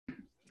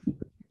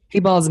Hey,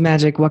 Balls of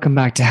Magic. Welcome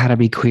back to How to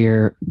Be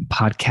Queer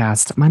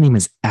podcast. My name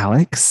is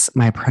Alex.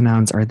 My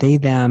pronouns are they,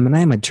 them, and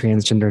I'm a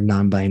transgender,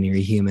 non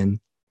binary human.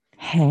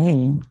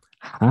 Hey.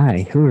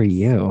 Hi, who are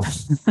you?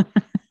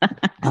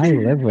 I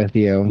live with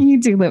you.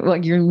 You do look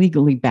like you're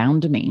legally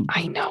bound to me.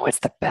 I know, it's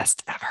the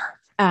best ever.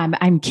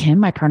 I'm Kim.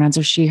 My pronouns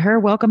are she, her.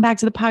 Welcome back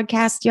to the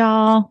podcast,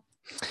 y'all.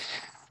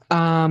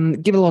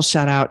 Give a little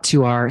shout out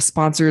to our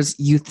sponsors,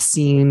 Youth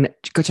Scene.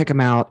 Go check them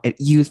out at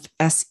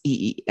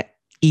youthseen.org.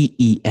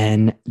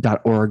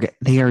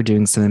 They are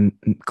doing some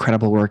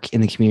incredible work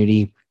in the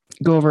community.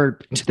 Go over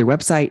to their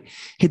website,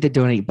 hit the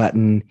donate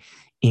button,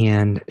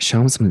 and show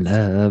them some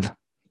love.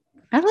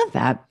 I love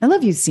that. I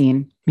love Youth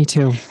Scene. Me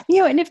too.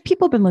 And if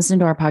people have been listening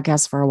to our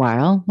podcast for a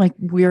while, like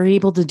we're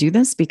able to do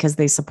this because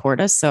they support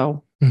us.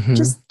 So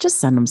just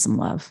send them some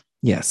love.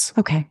 Yes.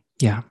 Okay.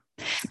 Yeah.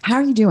 How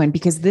are you doing?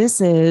 Because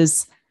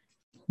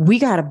we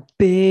got a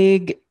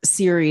big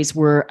series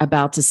we're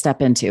about to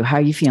step into. How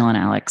are you feeling,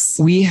 Alex?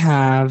 We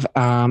have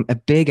a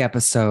big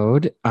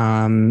episode.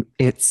 I want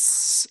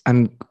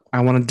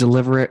to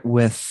deliver it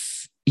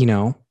with,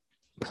 the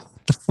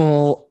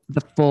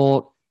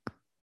full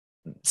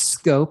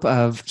scope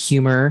of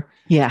humor.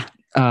 Yeah.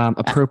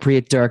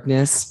 Appropriate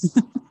darkness.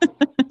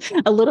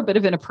 A little bit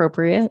of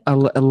inappropriate.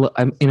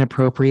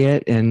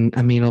 Inappropriate. And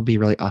I mean, it'll be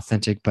really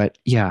authentic, but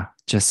yeah,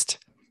 just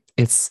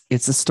it's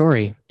a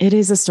story. It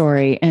is a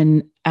story.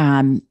 And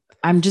I'm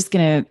just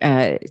going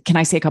to, can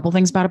I say a couple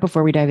things about it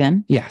before we dive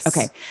in? Yes.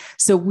 Okay.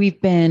 So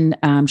we've been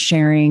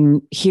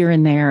sharing here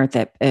and there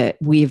that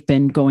we've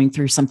been going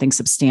through something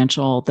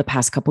substantial the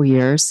past couple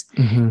years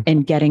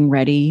and getting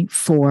ready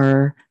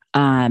for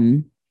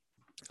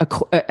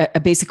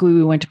basically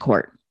we went to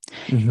court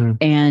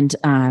and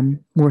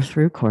we're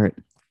through court.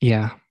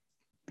 Yeah.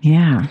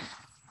 Yeah.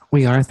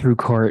 We are through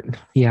court.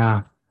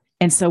 Yeah.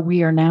 And so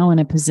we are now in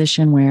a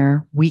position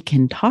where we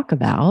can talk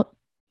about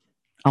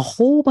a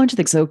whole bunch of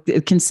things. So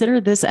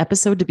consider this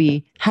episode to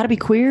be how to be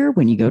queer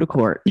when you go to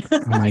court.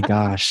 Oh my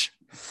gosh.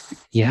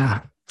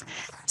 Yeah.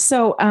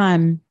 So,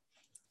 I'm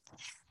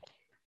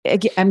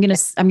going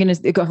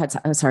to go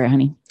ahead. Sorry,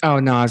 honey. Oh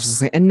no, I was just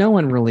saying, and no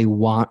one really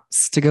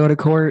wants to go to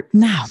court.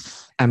 No.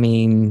 I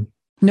mean,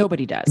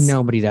 nobody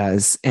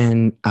does.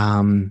 And,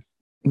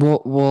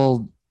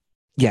 we'll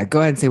yeah, go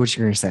ahead and say what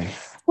you're going to say.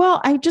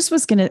 Well, I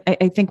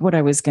think what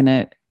I was going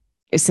to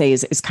say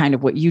is kind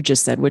of what you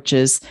just said, which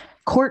is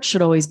court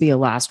should always be a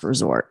last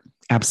resort.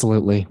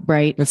 Absolutely.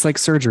 Right. It's like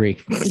surgery.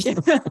 Eat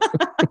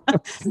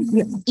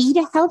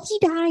a healthy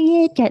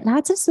diet, get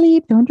lots of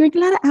sleep, don't drink a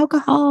lot of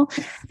alcohol.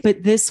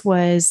 But this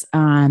was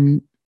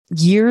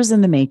years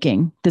in the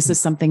making. This is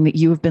something that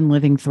you have been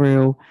living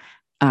through,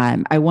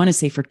 I want to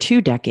say for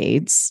 2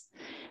 decades.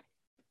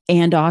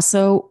 And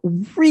also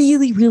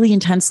really, really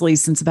intensely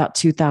since about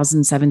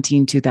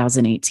 2017,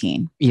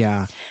 2018.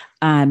 Yeah.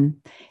 And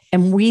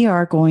we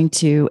are going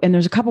to, and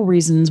there's a couple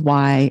reasons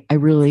why I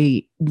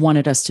really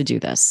wanted us to do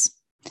this.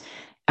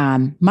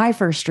 My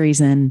first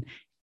reason,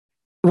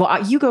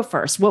 well, you go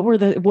first. What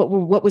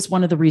was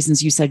one of the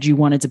reasons you said you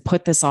wanted to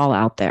put this all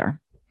out there?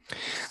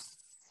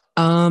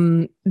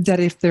 That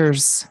if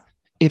there's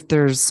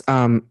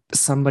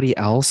somebody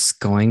else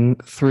going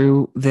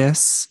through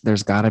this,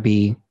 there's got to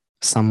be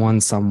someone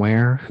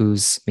somewhere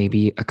who's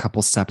maybe a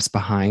couple steps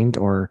behind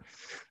or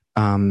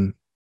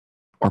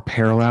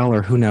parallel,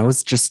 or who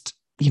knows, just,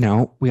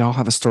 we all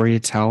have a story to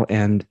tell.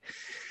 And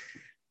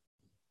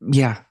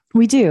yeah,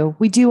 we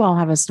do all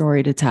have a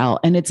story to tell,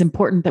 and it's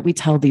important that we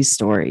tell these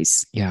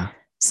stories. Yeah.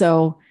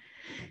 So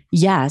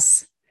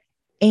yes.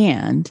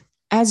 And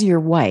as your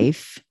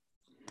wife,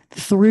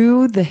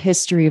 through the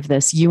history of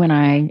this, you and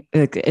I,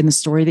 in the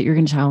story that you're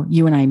going to tell,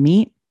 you and I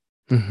meet,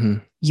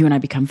 you and I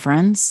become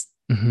friends.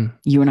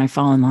 You and I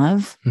fall in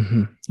love.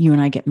 You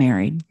and I get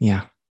married.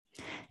 Yeah.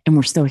 And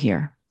we're still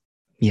here.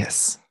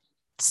 Yes.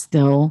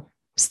 Still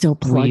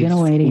plugging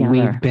away together.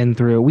 We've been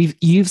through,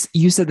 you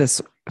said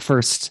this the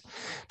first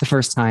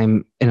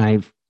time,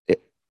 and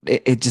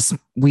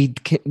we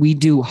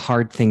do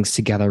hard things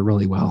together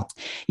really well.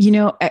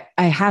 I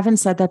haven't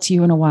said that to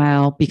you in a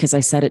while because I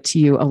said it to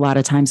you a lot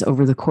of times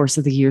over the course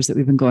of the years that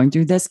we've been going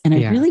through this. And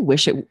I really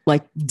wish it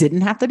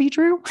didn't have to be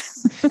true.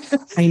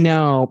 I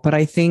know, but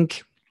I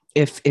think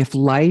if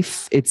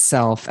life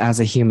itself as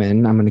a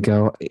human, I'm going to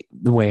go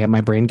the way my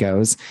brain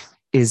goes,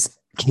 is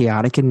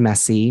chaotic and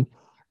messy,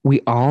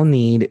 we all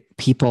need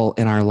people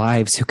in our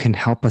lives who can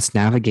help us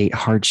navigate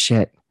hard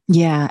shit.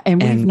 Yeah.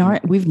 And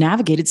we've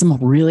navigated some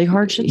really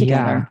hard shit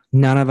together. Yeah,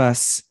 none of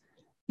us,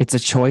 it's a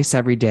choice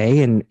every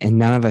day, and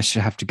none of us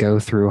should have to go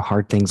through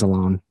hard things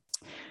alone.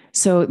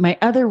 So my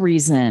other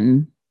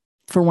reason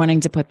for wanting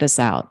to put this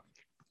out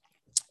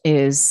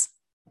is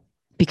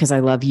because I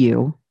love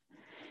you,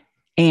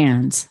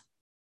 and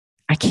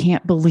I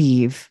can't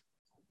believe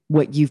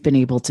what you've been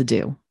able to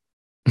do.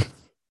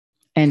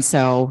 And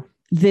so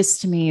this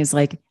to me is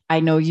like, I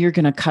know you're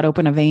going to cut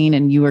open a vein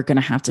and you are going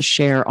to have to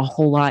share a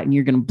whole lot, and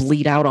you're going to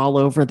bleed out all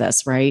over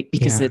this, right?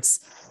 Because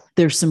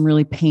there's some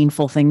really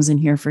painful things in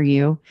here for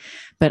you,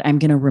 but I'm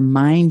going to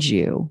remind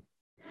you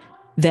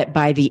that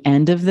by the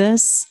end of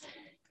this,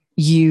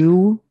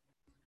 you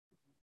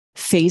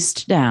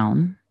faced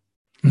down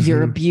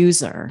your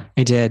abuser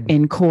I did.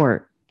 in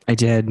court. I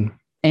did.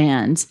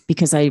 And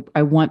because I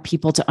want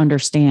people to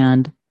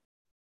understand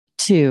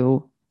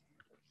too,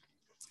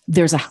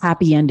 there's a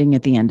happy ending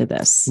at the end of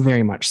this.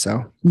 Very much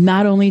so.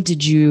 Not only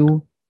did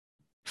you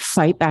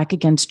fight back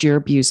against your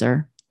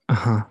abuser,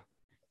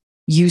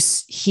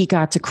 he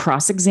got to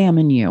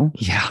cross-examine you.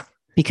 Yeah.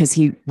 Because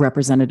he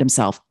represented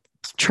himself.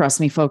 Trust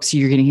me, folks,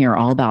 you're going to hear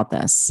all about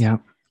this. Yeah.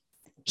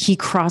 He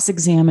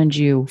cross-examined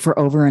you for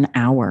over an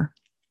hour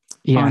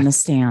on the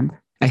stand.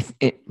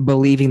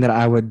 Believing that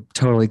I would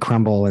totally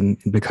crumble and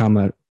become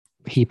a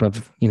heap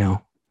of,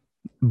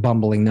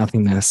 bumbling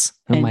nothingness.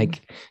 I'm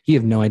like, you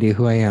have no idea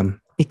who I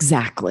am.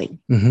 Exactly.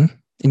 Mm-hmm.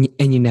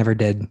 And you never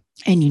did.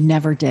 And you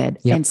never did.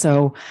 Yep. And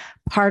so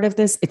part of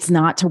this, it's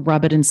not to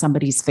rub it in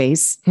somebody's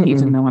face,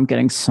 even though I'm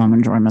getting some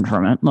enjoyment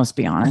from it, let's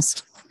be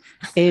honest.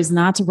 It is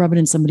not to rub it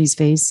in somebody's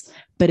face,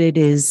 but it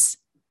is,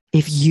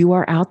 if you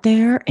are out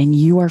there and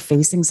you are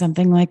facing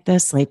something like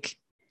this, like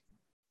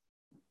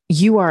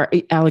you are,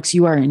 Alex,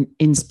 you are an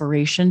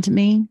inspiration to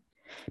me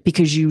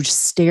because you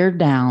stared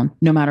down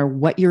no matter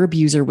what your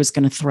abuser was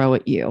going to throw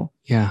at you.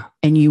 Yeah.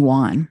 And you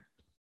won.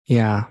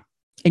 Yeah.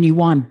 And you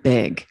won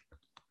big.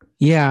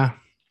 Yeah.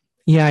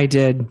 Yeah, I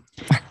did.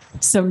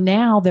 So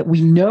now that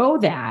we know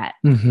that,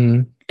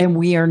 and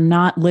we are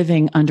not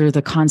living under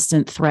the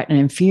constant threat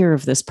and fear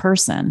of this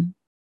person,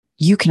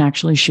 you can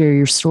actually share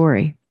your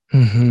story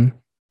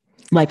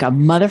like a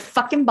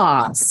motherfucking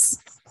boss.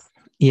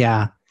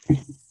 Yeah.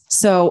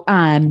 So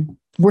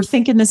we're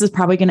thinking this is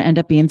probably going to end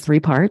up being 3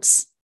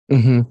 parts,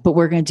 but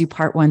we're going to do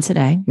part 1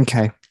 today.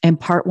 Okay. And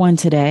part 1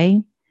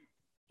 today,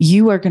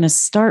 you are going to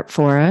start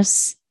for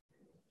us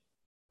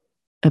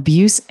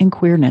abuse and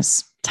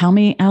queerness. Tell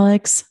me,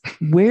 Alex,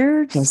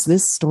 where does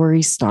this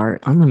story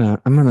start? I'm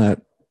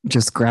gonna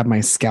just grab my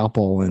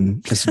scalpel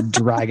and just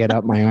drag it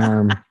up my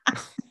arm.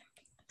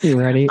 You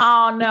ready?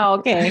 Oh no.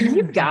 Okay.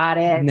 You got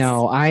it.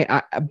 No,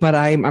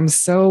 I'm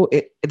so,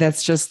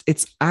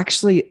 it's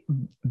actually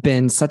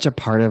been such a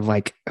part of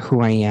like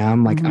who I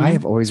am. Like I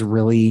have always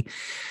really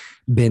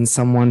been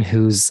someone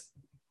who's,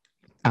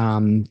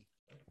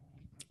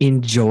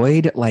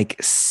 enjoyed like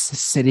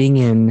sitting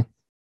in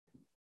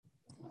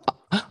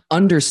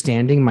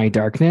understanding my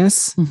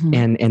darkness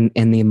and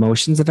the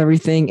emotions of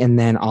everything. And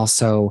then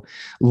also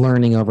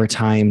learning over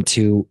time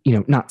to,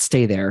 not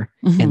stay there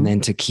and then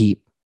to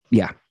keep,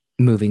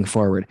 moving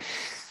forward.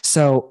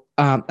 So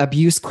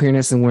abuse,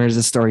 queerness, and where does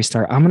the story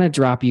start? I'm going to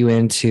drop you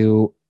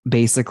into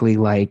basically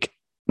like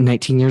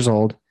 19 years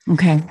old.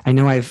 Okay. I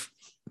know I've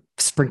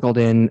sprinkled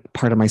in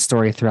part of my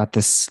story throughout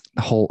this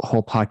whole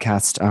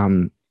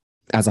podcast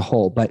as a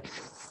whole, but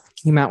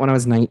came out when I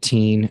was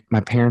 19.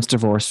 My parents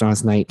divorced when I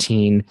was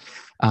 19.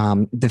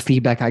 The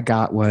feedback I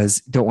got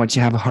was, don't want you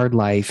to have a hard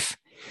life.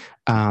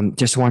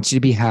 Just want you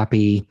to be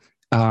happy.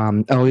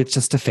 It's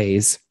just a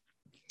phase.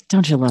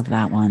 Don't you love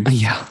that one?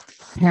 Yeah.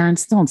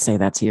 Parents, don't say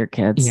that to your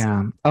kids.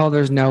 Yeah. Oh,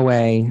 there's no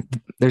way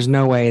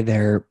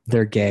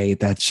they're gay.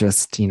 That's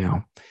just,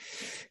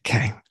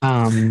 okay.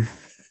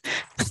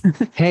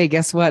 Hey,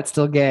 guess what?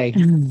 Still gay.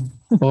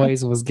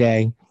 Always was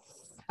gay.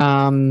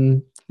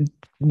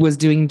 Was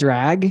doing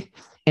drag.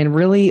 And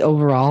really,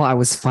 overall, I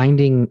was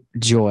finding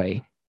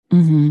joy.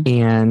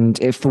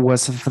 And if it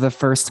was for the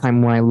first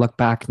time when I look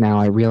back now,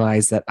 I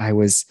realized that I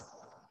was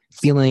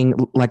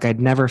feeling like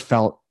I'd never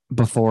felt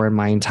before in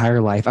my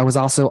entire life. I was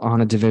also on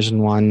a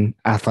Division I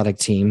athletic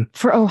team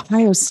for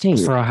Ohio State.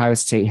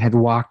 Had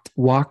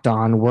worked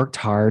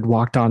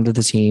onto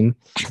the team.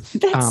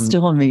 That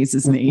still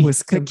amazes me.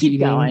 Was competing, keep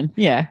going.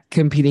 Yeah.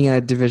 Competing at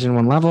a Division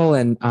I level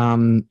and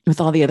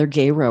with all the other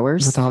gay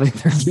rowers.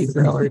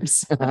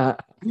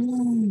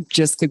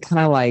 Just could kind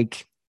of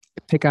like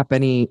pick up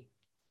any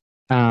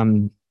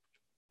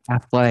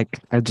athletic.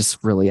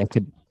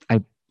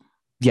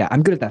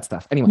 I'm good at that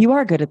stuff. Anyway. You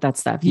are good at that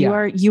stuff.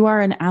 You are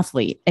an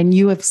athlete, and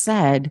you have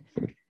said,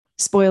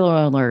 spoiler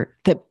alert,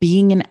 that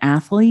being an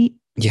athlete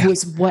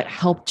was what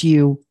helped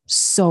you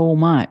so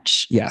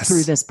much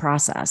through this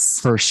process.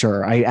 For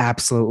sure. I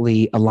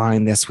absolutely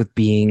align this with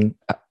being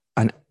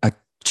a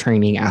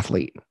training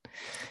athlete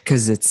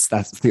because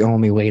that's the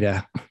only way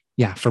to,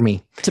 for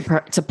me to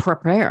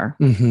prepare.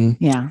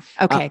 Yeah.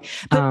 Okay.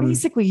 But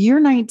basically you're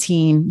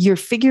 19, you're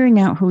figuring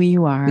out who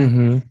you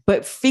are,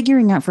 but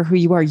figuring out for who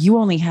you are, you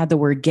only had the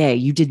word gay.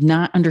 You did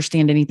not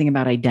understand anything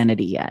about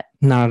identity yet.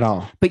 Not at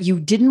all. But you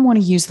didn't want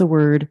to use the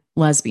word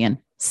lesbian.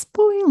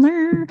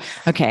 Spoiler.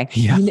 Okay.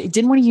 Yeah. You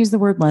didn't want to use the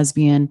word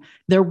lesbian.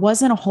 There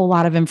wasn't a whole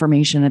lot of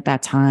information at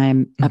that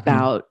time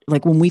about,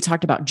 like, when we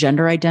talked about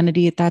gender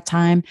identity at that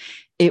time,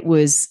 it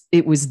was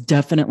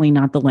definitely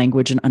not the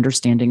language and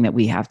understanding that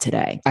we have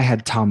today. I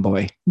had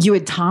tomboy. You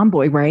had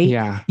tomboy, right?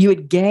 Yeah. You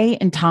had gay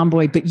and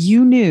tomboy, but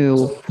you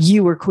knew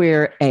you were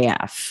queer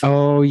AF.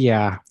 Oh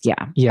yeah.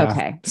 Yeah. Yeah.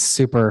 Okay.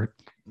 Super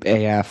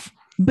AF.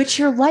 But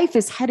your life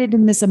is headed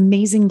in this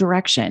amazing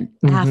direction.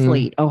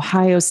 Athlete,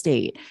 Ohio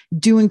State,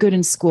 doing good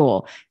in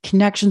school,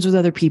 connections with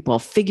other people,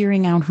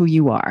 figuring out who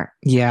you are.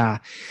 Yeah.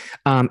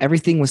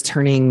 Everything was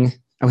I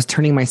was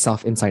turning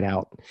myself inside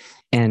out.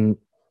 And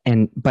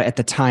but at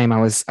the time I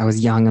was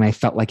young and I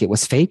felt like it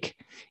was fake,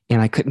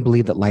 and I couldn't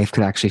believe that life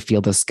could actually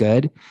feel this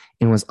good,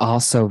 and was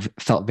also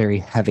felt very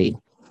heavy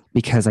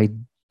because I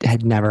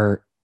had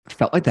never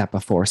felt like that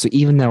before. So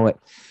even though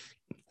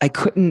I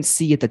couldn't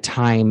see at the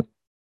time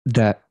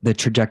the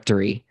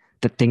trajectory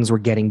that things were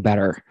getting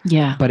better.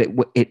 Yeah. But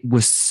it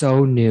was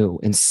so new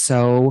and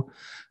so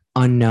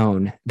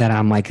unknown that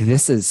I'm like,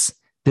 this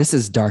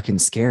is dark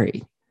and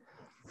scary.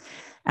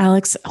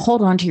 Alex,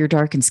 hold on to your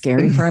dark and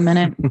scary for a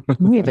minute.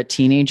 We have a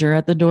teenager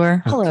at the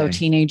door. Hello, Okay.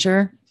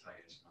 Teenager.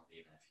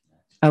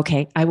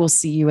 Okay. I will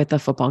see you at the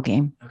football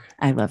game. Okay.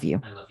 I love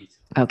you. I love you too.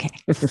 Okay.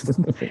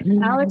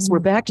 Alex, we're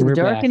back to the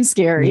dark back. and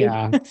scary.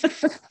 Yeah.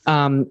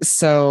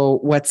 So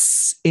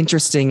what's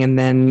interesting, and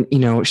then,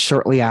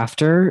 shortly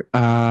after,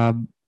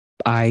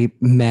 I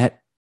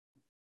met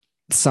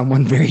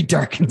someone very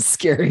dark and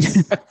scary.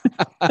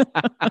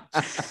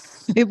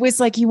 It was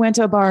like you went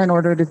to a bar and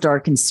ordered a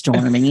dark and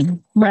stormy,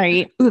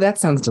 right? Ooh, that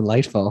sounds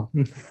delightful.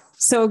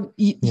 So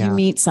you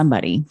meet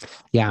somebody.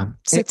 Yeah.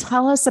 So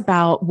tell us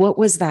about, what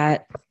was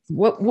that?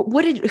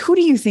 Who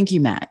do you think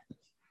you met?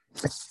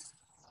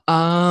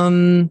 I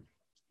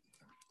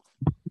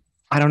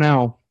don't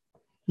know.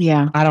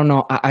 Yeah. I don't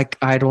know.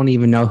 I don't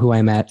even know who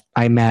I met.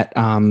 I met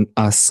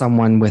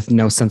someone with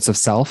no sense of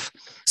self,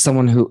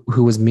 someone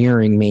who was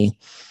mirroring me.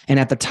 And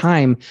at the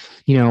time,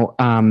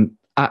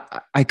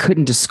 I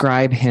couldn't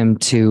describe him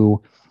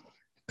to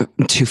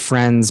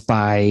friends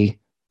by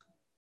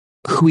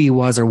who he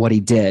was or what he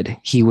did.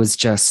 He was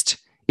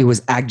it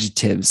was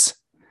adjectives.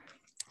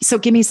 So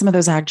give me some of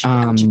those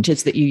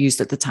adjectives that you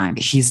used at the time.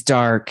 He's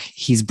dark.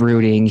 He's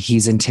brooding.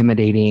 He's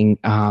intimidating.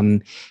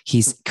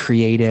 He's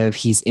creative.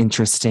 He's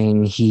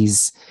interesting.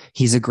 He's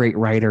a great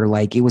writer.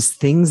 Like, it was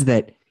things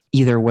that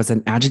either was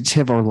an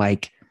adjective or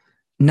like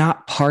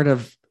not part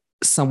of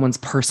someone's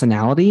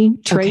personality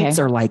traits,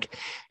 or like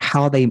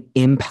how they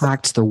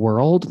impact the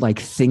world, like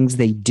things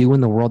they do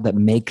in the world that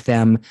make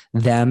them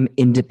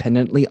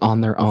independently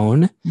on their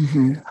own.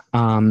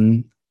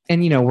 Mm-hmm.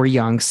 And we're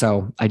young,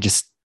 so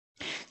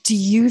do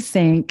you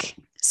think,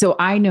 so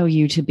I know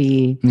you to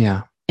be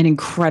an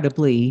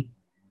incredibly,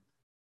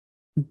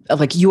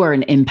 like, you are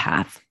an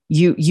empath.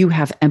 You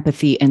have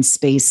empathy and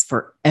space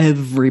for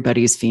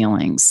everybody's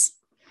feelings.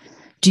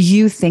 Do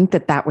you think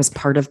that was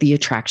part of the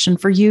attraction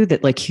for you?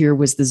 That, like, here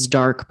was this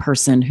dark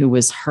person who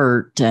was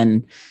hurt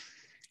and,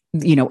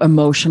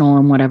 emotional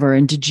and whatever.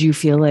 And did you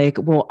feel like,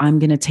 well, I'm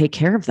going to take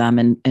care of them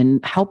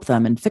and help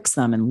them and fix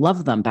them and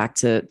love them back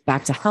to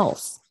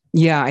health?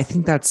 Yeah, I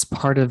think that's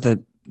part of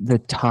the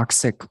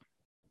toxic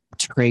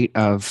trait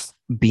of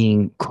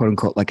being, quote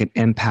unquote, like an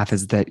empath,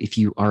 is that if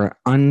you are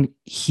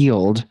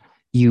unhealed,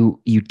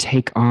 you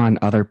take on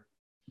other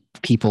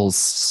people's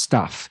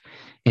stuff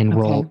and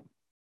will,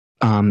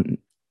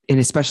 and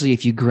especially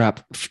if you grew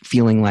up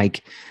feeling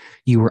like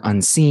you were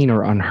unseen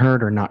or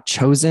unheard or not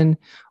chosen,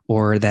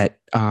 or that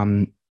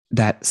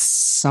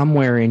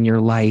somewhere in your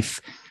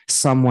life,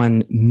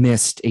 someone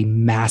missed a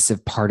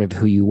massive part of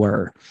who you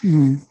were,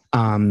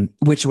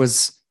 which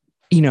was,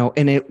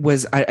 and it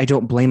was, I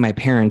don't blame my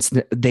parents.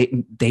 They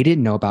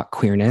didn't know about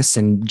queerness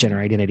and gender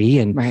identity.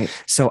 And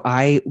so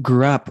I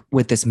grew up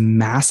with this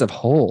massive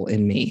hole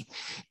in me.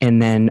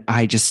 And then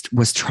I just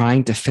was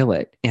trying to fill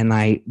it. And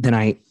I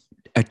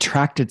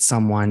attracted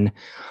someone.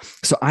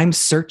 So I'm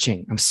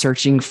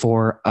searching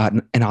for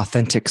an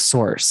authentic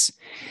source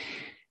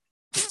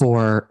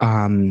for,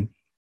 I'm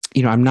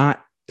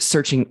not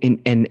searching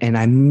and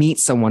I meet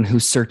someone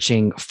who's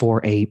searching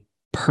for a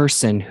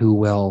person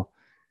who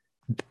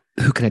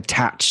can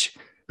attach,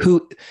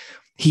 who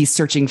he's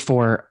searching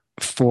for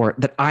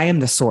that. I am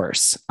the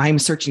source. I'm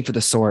searching for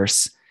the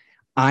source.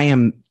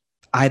 I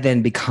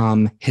then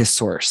become his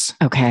source.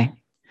 Okay.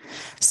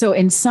 So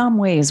in some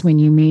ways, when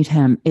you meet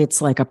him,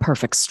 it's like a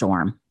perfect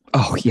storm.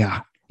 Oh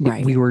yeah.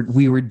 Right. We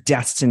were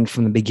destined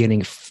from the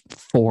beginning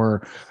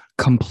for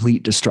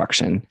complete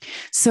destruction.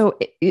 So,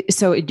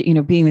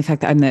 being the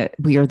fact that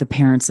we are the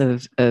parents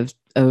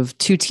of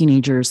two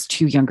teenagers,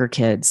 two younger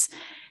kids,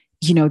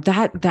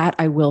 that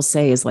I will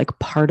say is like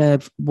part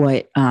of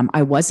what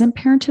I wasn't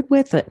parented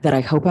with, that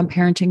I hope I'm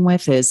parenting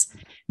with, is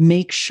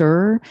make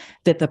sure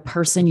that the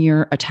person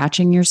you're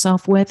attaching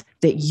yourself with,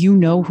 that you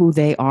know who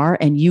they are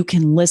and you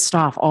can list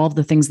off all of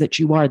the things that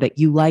you are, that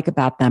you like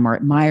about them or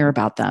admire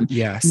about them.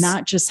 Yes.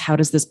 Not just, how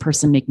does this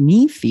person make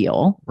me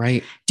feel?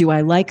 Right. Do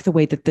I like the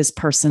way that this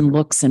person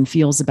looks and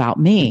feels about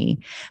me?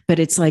 But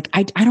it's like,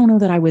 I don't know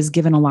that I was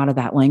given a lot of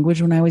that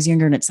language when I was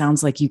younger. And it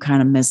sounds like you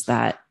kind of missed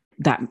that.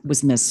 That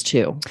was missed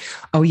too.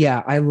 Oh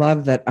yeah. I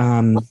love that.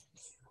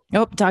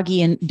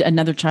 Doggy and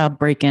another child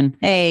break in.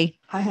 Hey.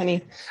 Hi,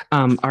 honey.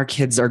 Our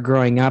kids are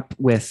growing up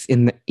with,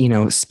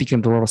 speaking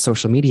of the world of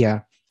social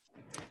media.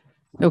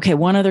 Okay.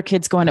 One other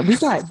kid's going up.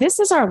 This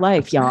is our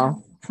life,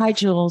 y'all. Hi,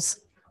 Jules.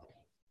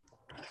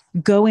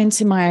 Go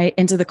into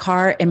the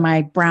car in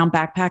my brown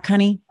backpack,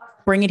 honey.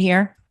 Bring it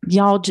here.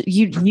 Y'all,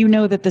 you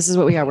know that this is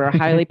what we are. We're a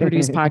highly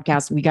produced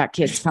podcast. We got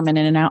kids coming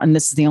in and out, and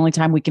this is the only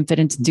time we can fit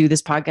in to do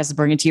this podcast and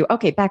bring it to you.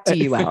 Okay, back to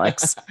you,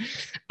 Alex.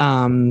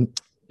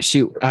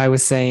 Shoot, I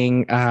was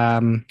saying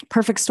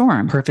Perfect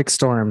storm. perfect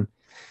storm.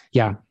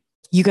 Yeah.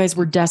 You guys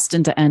were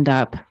destined to end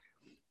up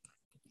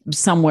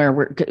somewhere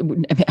where, I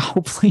mean,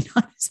 hopefully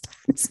not as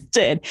bad as it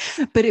did,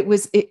 but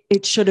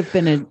it should have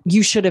been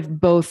you should have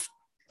both.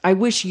 I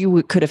wish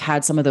you could have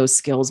had some of those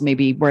skills,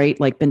 maybe, right?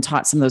 Like been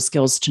taught some of those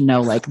skills to know,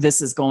 like,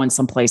 this is going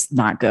someplace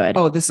not good.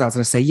 Oh, this is what I was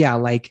going to say. Yeah.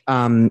 Like,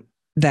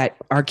 that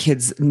our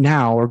kids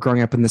now are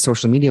growing up in the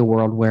social media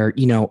world where,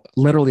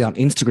 literally on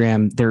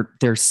Instagram,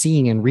 they're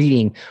seeing and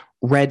reading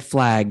red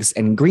flags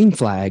and green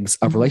flags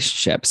of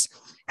relationships,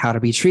 how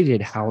to be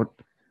treated,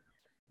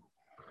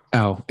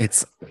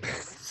 it's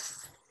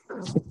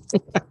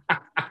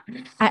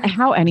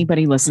how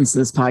anybody listens to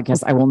this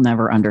podcast, I will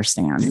never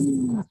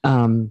understand.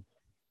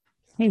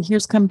 Hey,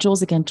 here's come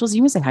Jules again. Jules,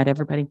 you want to say hi to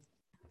everybody?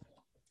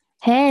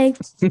 Hey.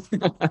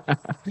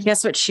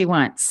 Guess what she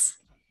wants?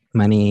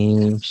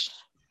 Money.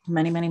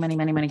 Money.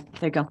 There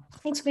you go.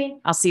 Thanks,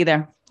 Queen. I'll see you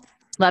there.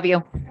 Love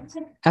you.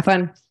 Have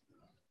fun.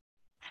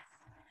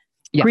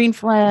 Yeah. Green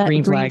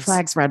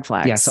flags, red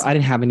flags. Yeah. So I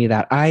didn't have any of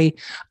that.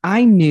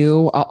 I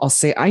knew, I'll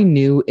say I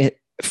knew it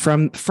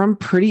from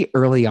pretty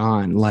early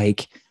on,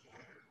 like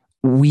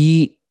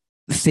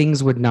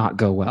things would not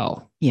go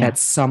well at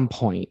some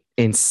point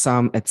at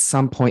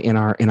some point in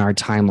our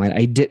timeline.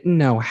 I didn't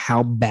know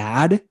how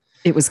bad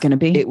it was going to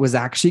be. It was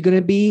actually going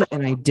to be.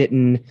 And I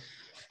didn't,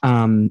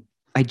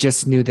 I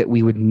just knew that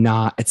we would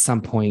not, at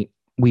some point,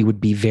 we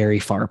would be very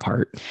far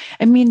apart.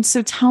 I mean,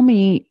 so tell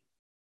me,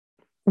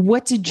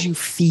 what did you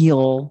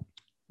feel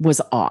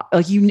was off?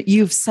 Like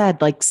you've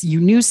said, like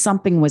you knew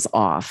something was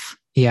off.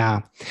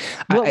 Yeah.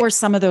 What were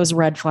some of those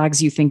red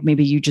flags you think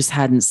maybe you just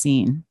hadn't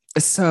seen?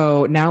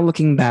 So now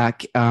looking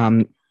back,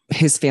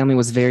 his family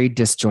was very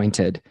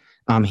disjointed.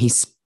 He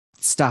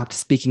stopped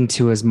speaking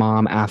to his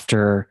mom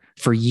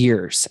for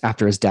years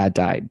after his dad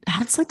died.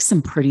 That's like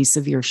some pretty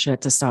severe shit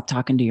to stop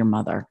talking to your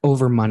mother.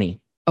 Over money.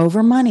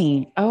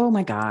 Oh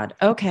my God.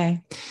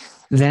 Okay.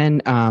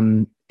 Then,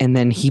 and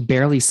then he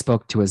barely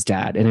spoke to his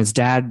dad, and his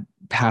dad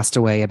passed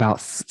away about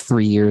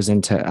 3 years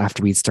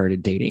after we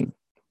started dating.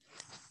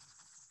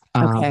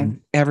 Okay.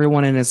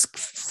 Everyone in his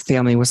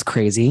family was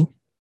crazy.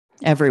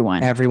 Everyone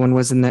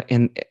was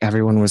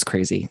everyone was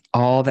crazy.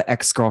 All the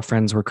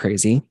ex-girlfriends were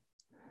crazy.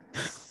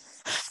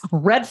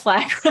 Red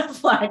flag.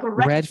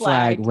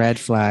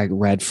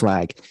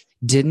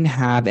 Didn't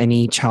have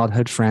any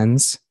childhood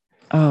friends.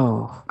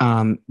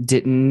 Wasn't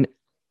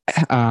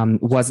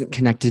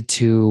connected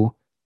to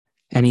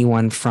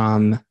anyone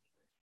from,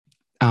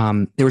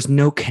 there was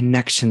no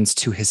connections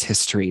to his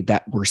history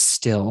that were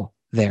still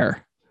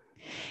there.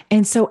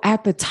 And so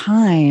at the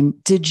time,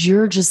 did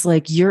your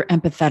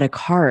empathetic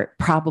heart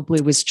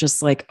probably was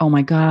just like, oh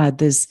my God,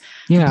 this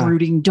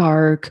brooding,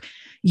 dark,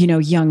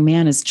 young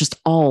man is just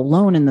all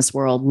alone in this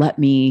world. Let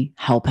me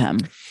help him.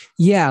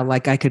 Yeah.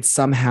 Like I could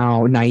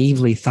somehow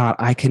naively thought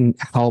I can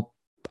help,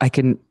 I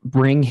can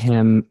bring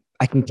him,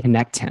 I can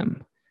connect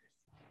him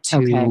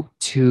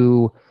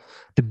to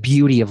the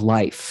beauty of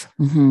life,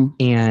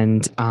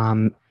 and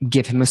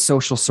give him a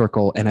social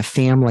circle and a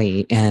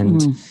family.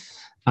 And,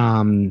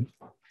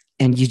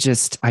 and you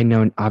just, I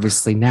know,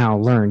 obviously now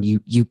learn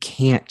you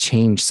can't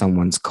change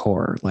someone's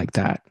core like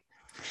that.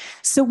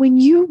 So when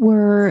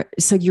you're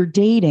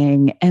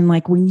dating, and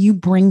like when you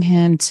bring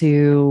him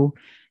to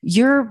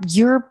your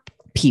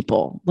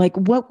people, like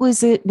what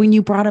was it when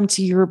you brought him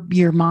to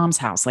your mom's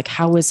house? Like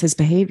how was his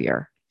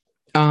behavior?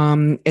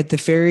 At the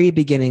very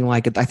beginning,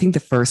 like I think the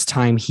first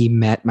time he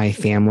met my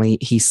family,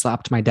 he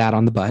slapped my dad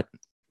on the butt.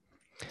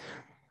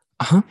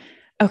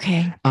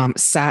 Okay.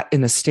 Sat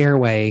in the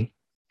stairway.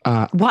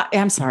 What?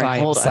 I'm sorry. By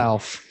Hold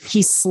himself. on.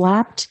 He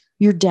slapped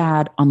your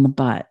dad on the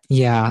butt.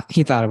 Yeah,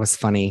 he thought it was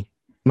funny.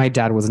 My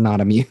dad was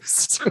not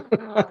amused.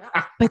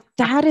 But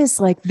that is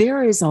like,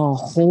 there is a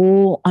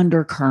whole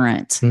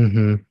undercurrent,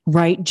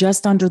 right?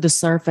 Just under the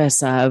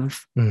surface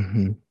of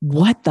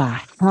what the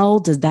hell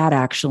does that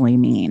actually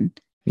mean?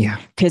 Yeah.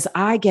 Because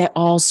I get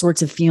all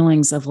sorts of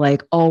feelings of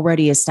like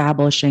already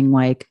establishing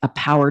like a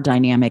power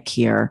dynamic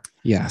here.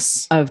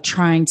 Yes. Of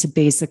trying to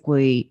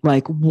basically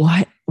like,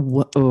 what?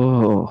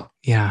 Oh.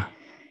 Yeah.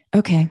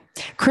 Okay.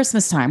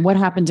 Christmas time. What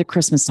happened to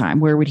Christmas time?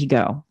 Where would he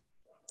go?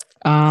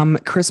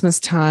 Christmas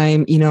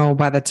time,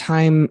 by the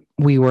time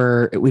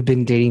we'd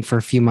been dating for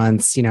a few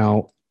months,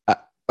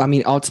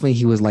 ultimately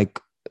he was like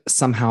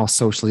somehow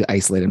socially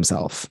isolate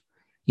himself,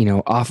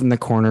 off in the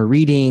corner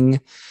reading,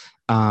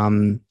 sit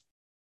on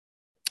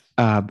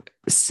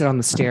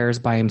the stairs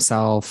by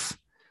himself,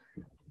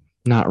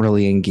 not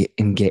really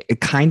engage,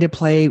 kind of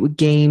play with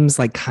games,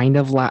 like kind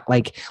of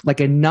like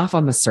enough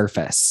on the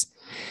surface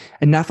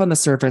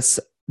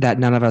that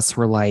none of us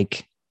were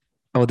like,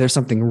 oh, there's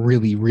something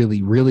really,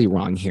 really, really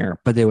wrong here.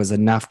 But there was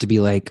enough to be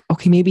like,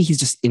 okay, maybe he's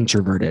just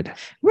introverted.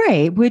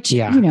 Right. Which,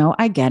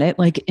 I get it.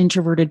 Like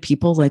introverted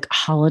people, like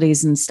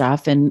holidays and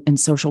stuff and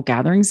social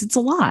gatherings, it's a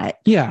lot.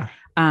 Yeah.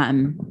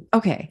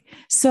 Okay.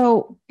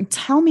 So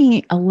tell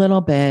me a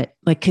little bit,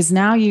 like, cause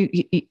now you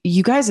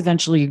guys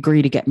eventually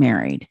agree to get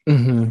married,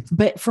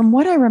 but from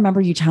what I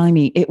remember you telling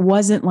me, it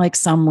wasn't like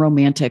some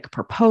romantic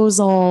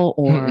proposal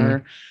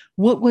or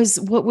What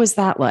was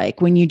that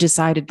like when you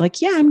decided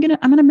like, yeah, I'm going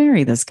to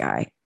marry this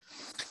guy?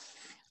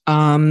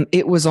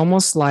 It was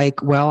almost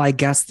like, well, I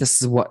guess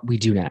this is what we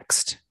do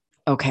next.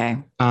 Okay.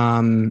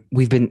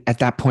 We've been at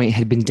that point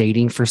had been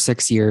dating for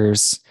 6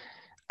 years.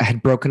 I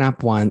had broken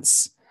up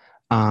once.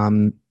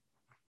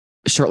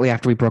 Shortly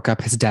after we broke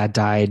up, his dad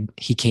died.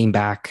 He came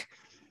back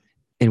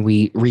and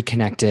we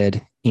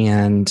reconnected,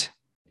 and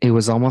it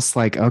was almost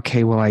like,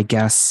 okay, well, I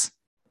guess,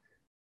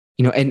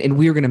 and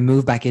we were going to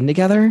move back in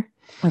together.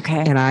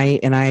 Okay. And I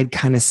had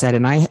kind of said,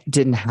 and I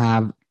didn't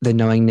have the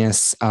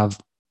knowingness of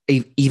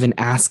even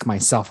ask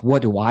myself,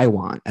 what do I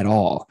want at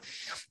all?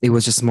 It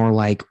was just more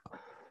like,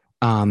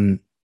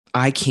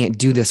 I can't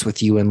do this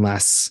with you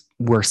unless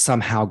we're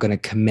somehow going to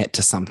commit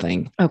to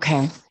something.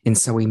 Okay. And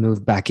so we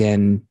moved back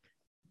in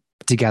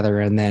together.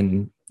 And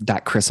then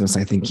that Christmas,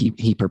 I think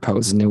he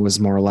proposed, and it was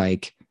more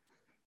like,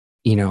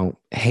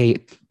 hey,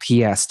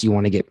 P.S., do you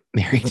want to get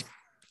married?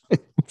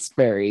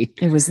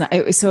 It was not,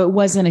 so it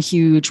wasn't a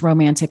huge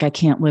romantic, I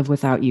can't live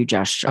without you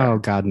gesture. Oh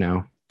God,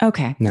 no.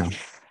 Okay. No.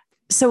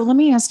 So let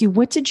me ask you,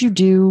 what did you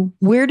do?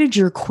 Where did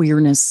your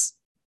queerness,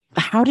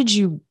 how did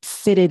you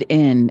fit it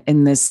in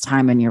this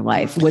time in your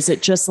life? Was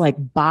it just like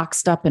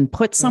boxed up and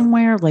put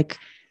somewhere? Like,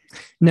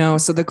 no.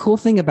 So the cool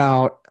thing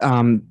about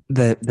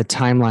the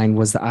timeline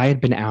was that I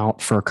had been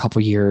out for a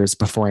couple years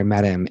before I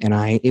met him, and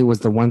it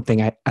was the one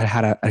thing I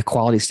had a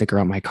quality sticker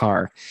on my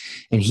car,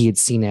 and he had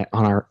seen it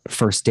on our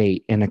first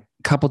date. And a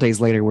couple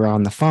days later, we're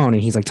on the phone,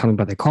 and he's like telling me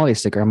about the quality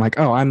sticker. I'm like,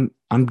 oh,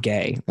 I'm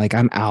gay. Like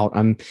I'm out.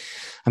 I'm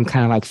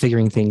kind of like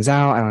figuring things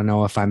out. I don't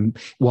know if and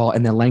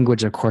the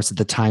language, of course, at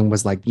the time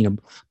was like,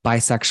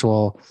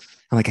 bisexual.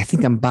 I'm like, I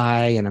think I'm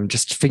bi, and I'm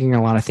just figuring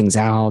a lot of things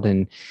out.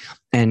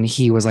 And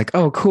he was like,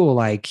 oh, cool.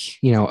 Like,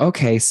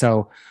 okay.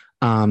 So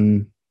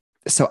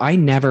I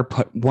never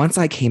once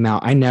I came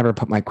out, I never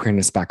put my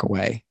queerness back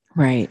away.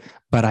 right.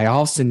 But I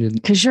also knew,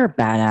 Cause you're a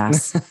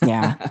badass.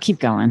 Yeah. Keep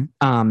going.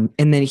 and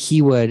then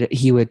he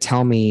would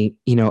tell me,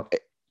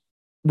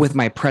 with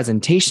my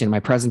presentation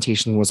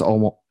was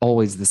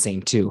always the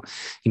same too,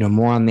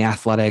 more on the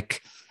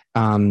athletic,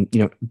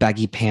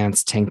 baggy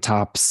pants, tank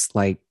tops.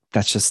 Like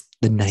that's just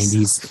the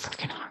 90s. So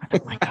fucking hard.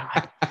 Oh my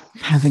God.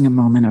 Having a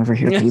moment over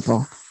here,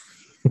 people.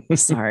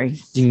 Sorry.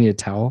 Do you need a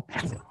towel?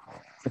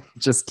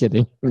 Just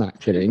kidding. Not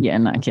kidding. Yeah,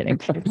 not kidding.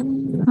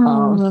 I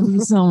love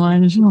you so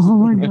much. Oh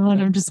my God.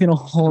 I'm just going to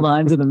hold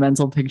on to the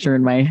mental picture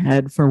in my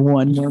head for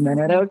one more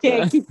minute.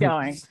 Okay, keep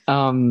going.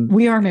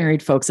 We are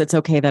married, folks. It's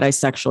okay that I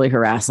sexually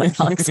harass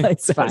Alex.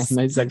 It's fine.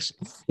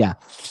 Yeah.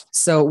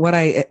 So what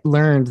I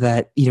learned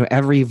that,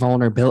 every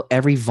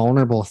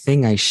vulnerable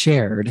thing I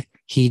shared,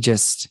 he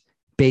just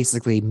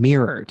basically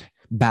mirrored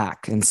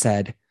back and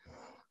said,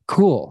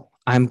 cool.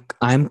 I'm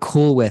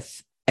cool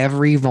with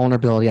every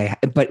vulnerability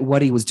but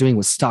what he was doing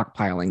was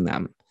stockpiling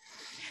them.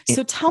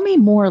 So tell me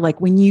more,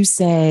 like when you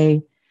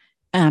say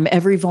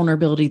every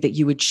vulnerability that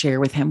you would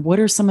share with him, what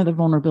are some of the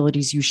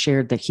vulnerabilities you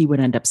shared that he would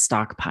end up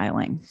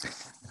stockpiling?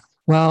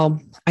 Well,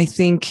 I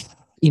think,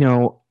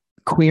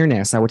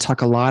 queerness, I would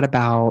talk a lot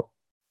about,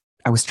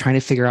 I was trying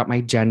to figure out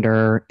my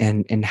gender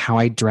and how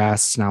I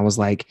dressed. And I was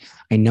like,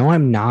 I know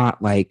I'm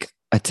not like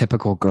a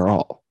typical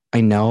girl.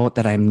 I know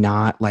that I'm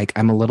not like,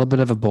 I'm a little bit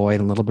of a boy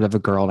and a little bit of a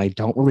girl, and I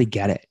don't really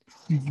get it.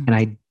 Mm-hmm.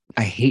 And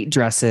I hate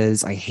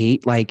dresses. I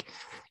hate like,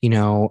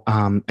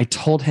 I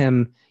told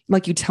him,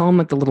 like you tell him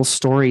like the little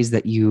stories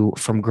that you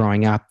from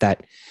growing up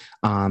that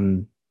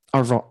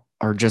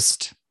are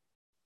just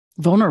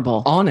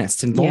vulnerable,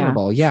 honest and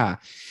vulnerable. Yeah.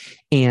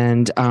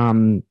 And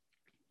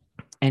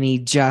he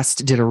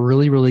just did a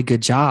really, really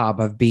good job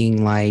of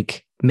being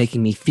like,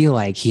 making me feel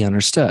like he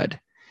understood.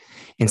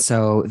 And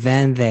so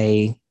then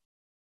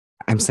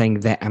I'm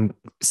saying that I'm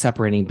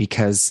separating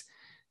because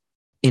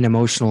in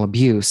emotional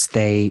abuse,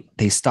 they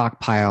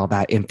stockpile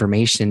that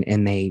information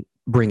and they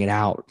bring it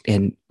out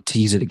and to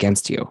use it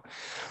against you.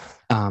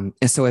 And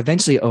so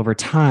eventually over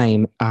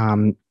time,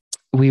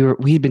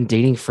 we'd been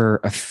dating for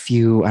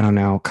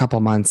a couple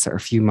months or a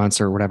few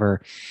months or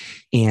whatever.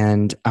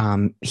 And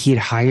he had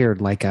hired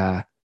like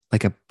a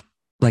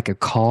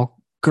call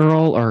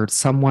girl or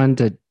someone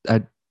to,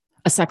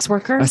 a sex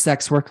worker? A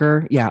sex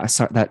worker. Yeah.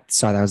 Sorry, that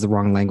was the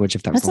wrong language.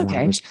 If that was the wrong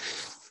language.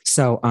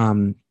 So,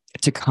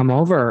 to come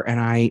over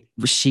and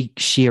she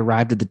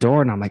arrived at the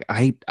door and I'm like,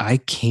 I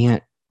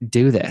can't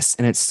do this.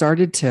 And it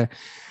started to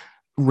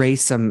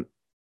raise some,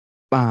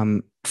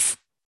 I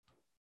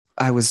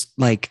was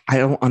like,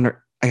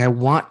 I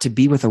want to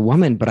be with a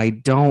woman, but I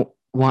don't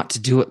want to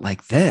do it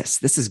like this.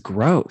 This is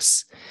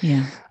gross.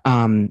 Yeah.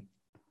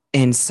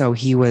 And so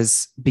he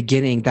was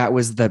beginning, that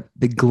was the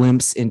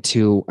glimpse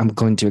into, I'm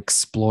going to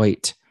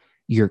exploit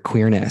your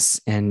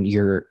queerness and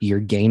your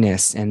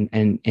gayness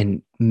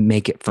and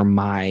make it for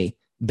my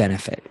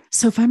benefit.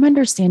 So if I'm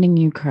understanding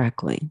you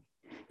correctly,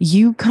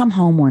 you come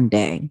home one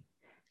day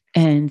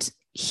and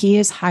he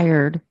is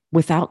hired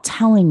without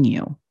telling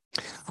you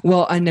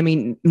Well, and I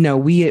mean, no,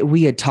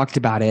 we had talked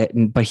about it,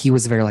 but he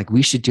was very like,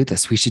 we should do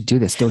this. We should do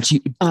this. Don't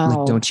you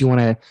like? Don't you want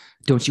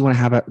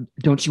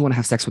to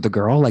have sex with a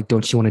girl? Like,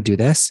 don't you want to do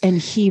this? And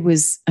he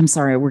was. I'm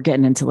sorry, we're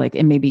getting into like,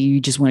 and maybe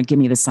you just want to give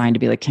me the sign to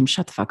be like, Kim,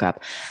 shut the fuck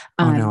up.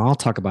 Oh no, I'll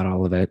talk about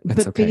all of it. It's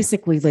but okay.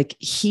 Basically, like,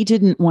 he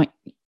didn't want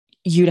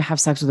you to have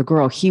sex with a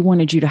girl. He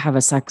wanted you to have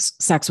a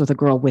sex with a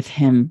girl with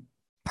him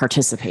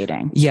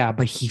participating. Yeah,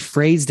 but he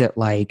phrased it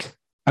like,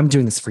 I'm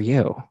doing this for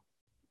you.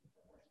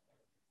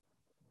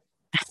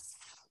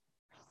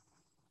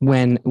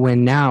 When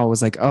now it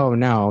was like, oh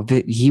no,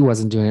 he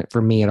wasn't doing it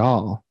for me at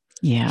all.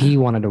 Yeah. He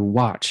wanted to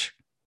watch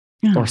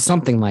or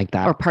something like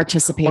that. Or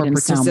participate in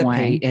some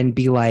way. And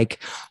be like,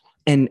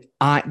 I'm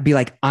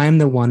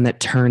the one that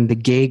turned the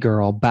gay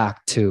girl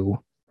back to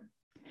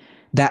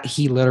that.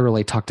 He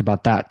literally talked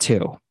about that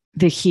too.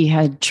 That he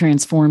had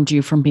transformed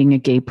you from being a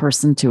gay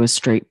person to a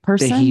straight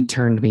person. That he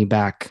turned me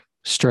back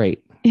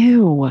straight.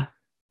 Ew.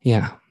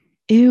 Yeah.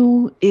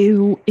 Ew,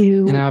 ew,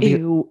 ew,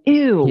 ew,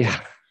 ew. Yeah.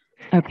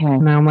 Okay.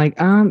 And I'm like,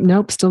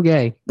 nope, still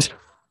gay.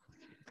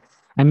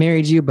 I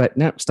married you, but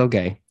nope, still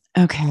gay.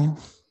 Okay.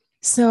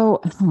 So,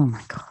 oh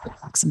my God,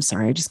 Alex, I'm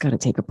sorry. I just got to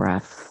take a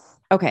breath.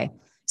 Okay.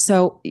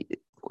 So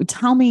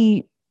tell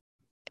me,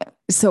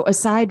 so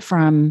aside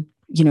from,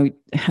 I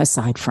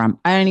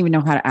don't even know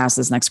how to ask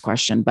this next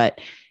question,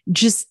 but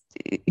just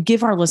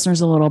give our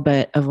listeners a little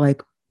bit of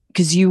like,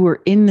 because you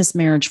were in this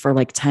marriage for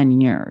like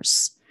 10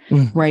 years,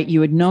 right?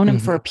 You had known him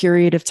for a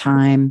period of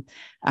time.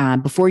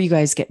 Before you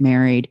guys get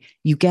married,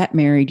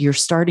 you're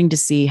starting to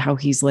see how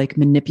he's like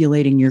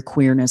manipulating your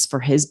queerness for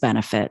his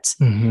benefit.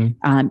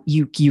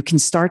 You can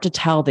start to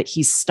tell that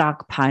he's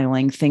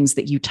stockpiling things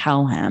that you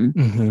tell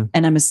him.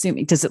 And I'm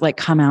assuming, does it like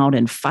come out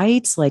in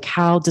fights? Like,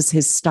 how does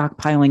his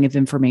stockpiling of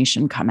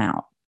information come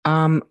out?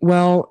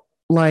 Well,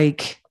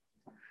 like,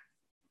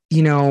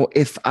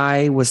 if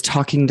I was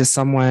talking to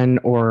someone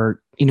or,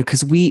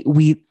 cause we'd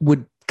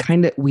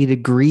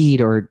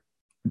agreed, or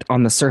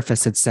on the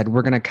surface it said,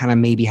 we're going to kind of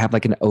maybe have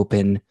like an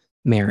open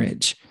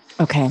marriage.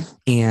 Okay.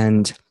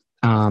 And,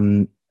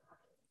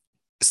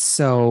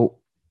 so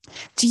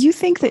do you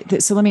think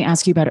that, so let me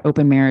ask you about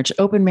open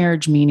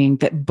marriage, meaning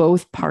that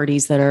both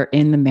parties that are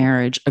in the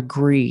marriage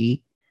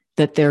agree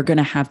that they're going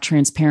to have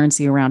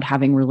transparency around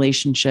having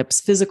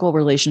physical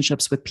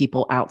relationships with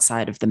people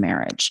outside of the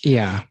marriage.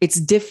 Yeah. It's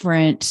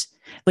different.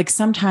 Like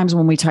sometimes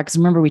when we talk, because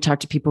remember we talk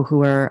to people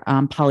who are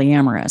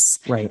polyamorous,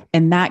 right?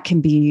 And that can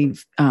be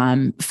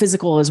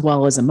physical as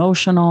well as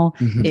emotional.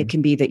 It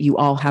can be that you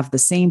all have the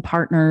same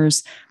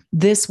partners.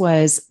 This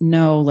was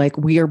no, like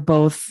we are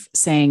both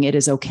saying it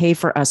is okay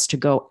for us to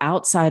go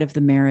outside of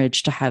the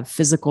marriage to have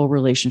physical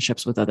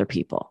relationships with other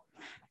people.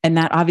 And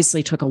that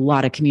obviously took a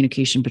lot of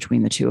communication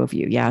between the two of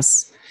you.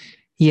 Yes.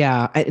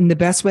 Yeah. And the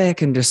best way I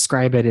can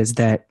describe it is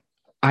that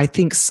I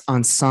think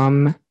on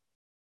some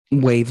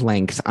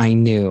wavelength, I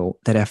knew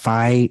that if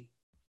I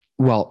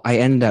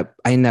ended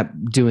up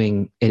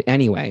doing it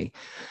anyway,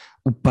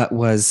 but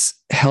was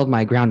held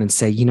my ground and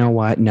say, you know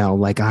what? No,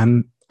 like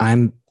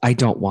I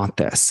don't want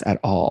this at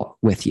all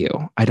with you.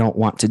 I don't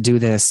want to do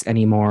this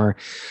anymore.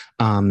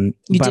 You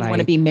didn't want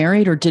to be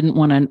married or didn't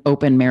want an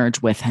open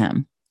marriage with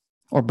him,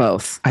 or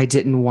both? I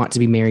didn't want to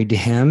be married to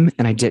him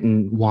and I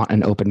didn't want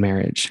an open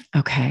marriage.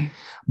 Okay.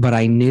 But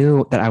I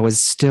knew that I was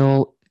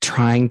still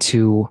trying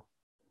to,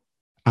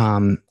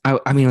 I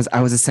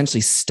was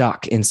essentially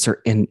stuck in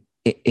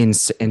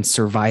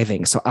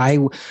surviving. So I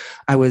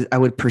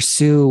would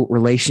pursue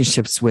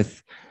relationships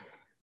with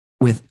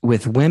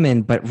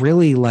women, but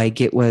really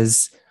like it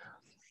was,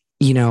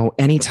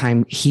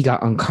 anytime he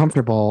got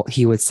uncomfortable,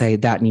 he would say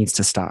that needs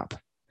to stop.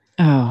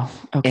 Oh,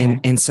 okay.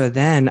 And so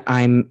then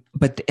I'm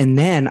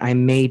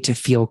made to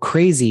feel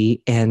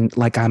crazy and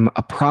like I'm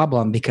a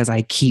problem because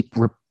I keep,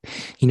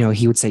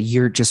 he would say,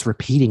 you're just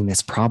repeating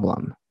this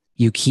problem.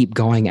 You keep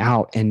going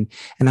out and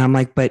I'm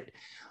like,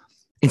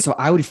 and so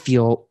I would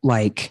feel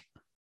like,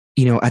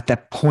 at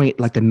that point,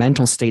 like the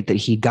mental state that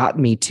he got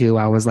me to,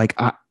 I was like,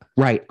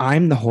 right,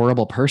 I'm the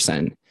horrible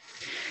person.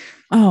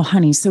 Oh,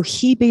 honey. So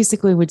he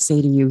basically would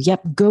say to you,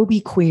 yep, go be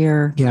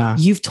queer. Yeah.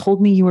 You've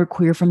told me you were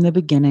queer from the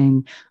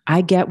beginning.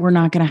 I get we're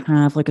not going to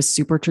have like a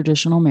super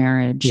traditional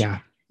marriage. Yeah.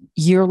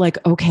 You're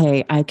like,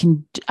 okay, I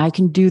can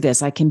do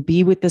this. I can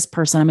be with this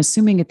person. I'm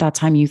assuming at that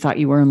time you thought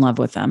you were in love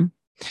with them.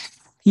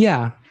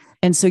 Yeah.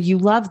 And so you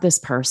love this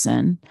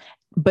person,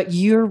 but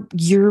you're,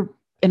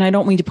 and I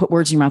don't mean to put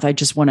words in your mouth. I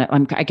just want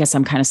to, I guess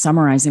I'm kind of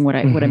summarizing what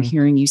I'm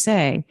hearing you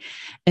say.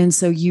 And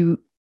so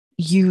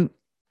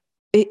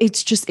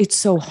it's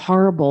so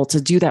horrible to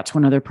do that to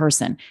another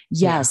person.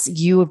 Yes.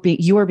 Yeah.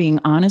 You are being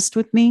honest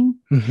with me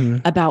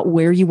about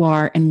where you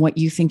are and what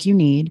you think you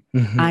need.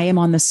 I am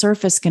on the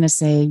surface going to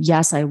say,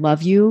 yes, I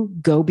love you.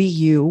 Go be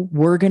you.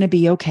 We're going to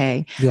be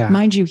okay. Yeah.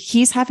 Mind you,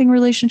 he's having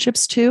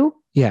relationships too.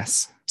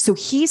 Yes. So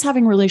he's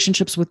having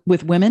relationships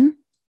with women.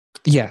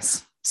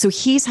 Yes. So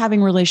he's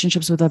having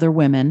relationships with other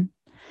women.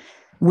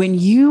 When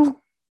you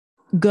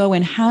go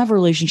and have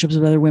relationships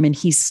with other women,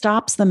 he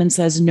stops them and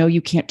says, no,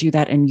 you can't do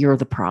that. And you're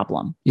the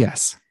problem.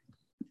 Yes.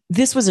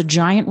 This was a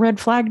giant red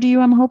flag to you,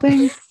 I'm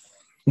hoping.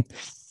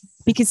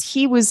 because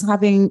he was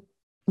having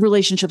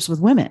relationships with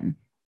women.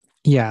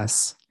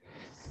 Yes.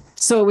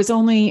 So it was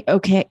only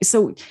okay.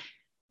 So,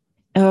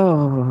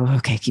 oh,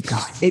 okay. Keep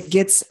going. It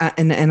gets,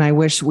 and I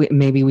wish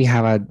maybe we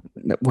have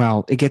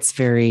it gets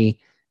very,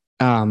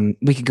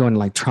 we could go into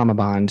like trauma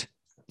bond,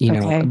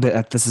 Okay.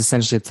 but this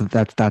essentially,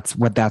 that's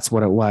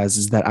what it was,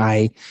 is that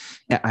I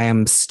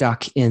am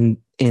stuck in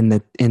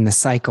the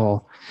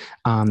cycle.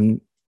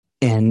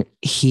 And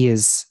he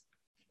is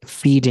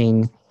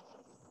feeding,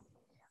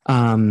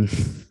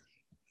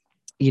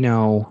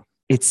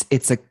 it's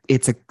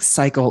a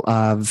cycle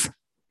of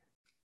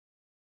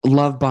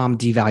love bomb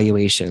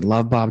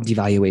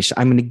devaluation.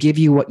 I'm going to give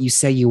you what you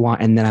say you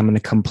want, and then I'm going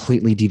to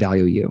completely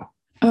devalue you.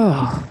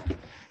 Oh,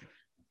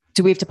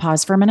 do we have to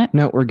pause for a minute?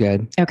 No, we're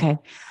good. Okay.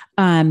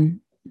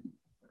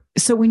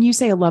 So when you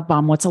say a love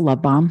bomb, what's a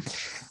love bomb?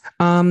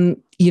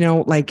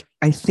 Like,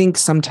 I think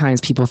sometimes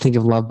people think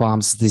of love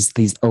bombs as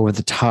these over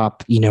the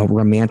top,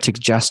 romantic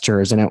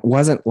gestures. And it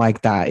wasn't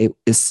like that. It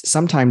is,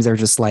 sometimes they're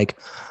just like,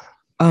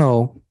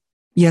 oh,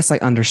 yes, I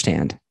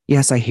understand.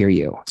 Yes, I hear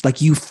you. It's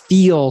like you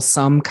feel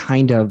some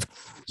kind of,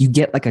 you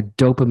get like a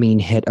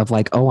dopamine hit of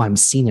like, oh, I'm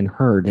seen and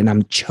heard, and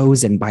I'm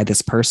chosen by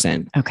this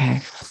person.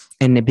 Okay.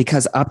 And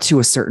because up to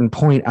a certain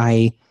point,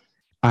 I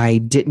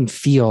didn't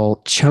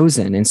feel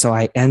chosen. And so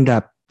I end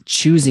up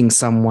choosing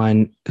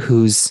someone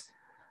who's,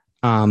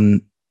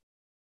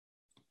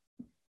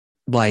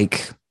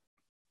 like,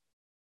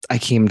 I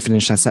can't even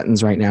finish that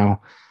sentence right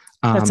now.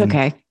 That's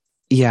okay.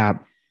 Yeah.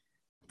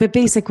 But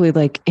basically,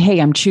 like, hey,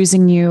 I'm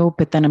choosing you,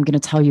 but then I'm going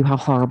to tell you how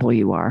horrible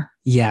you are.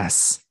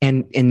 Yes.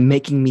 And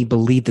making me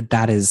believe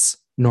that is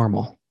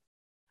normal.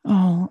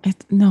 Oh,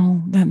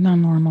 no, that's not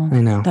normal.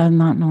 I know. That's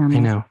not normal.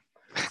 I know.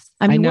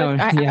 I mean,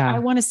 I know. I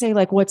want to say,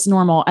 like, what's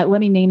normal?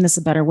 Let me name this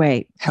a better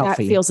way.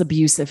 Healthy. That feels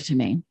abusive to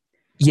me.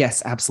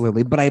 Yes,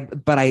 absolutely. But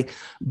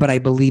I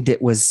believed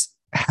it was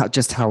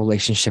how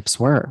relationships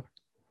were.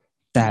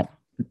 That,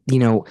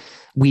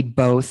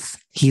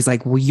 he's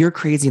like, well, you're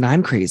crazy and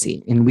I'm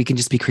crazy, and we can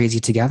just be crazy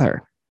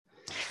together.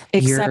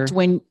 Except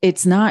when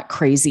it's not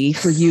crazy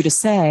for you to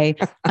say,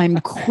 I'm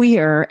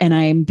queer and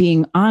I'm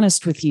being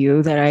honest with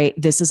you that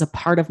this is a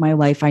part of my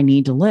life I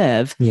need to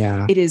live.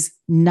 Yeah. It is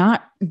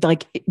not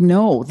like,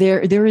 no,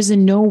 there is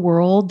in no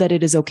world that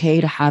it is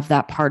okay to have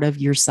that part of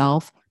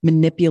yourself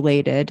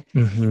manipulated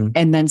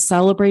and then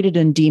celebrated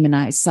and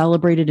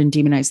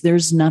demonized.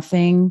 There's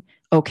nothing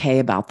okay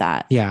about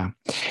that. Yeah.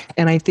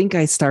 And I think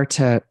I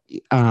started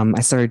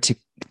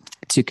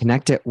to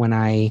connect it when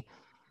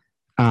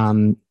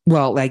on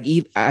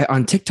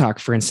TikTok,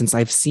 for instance,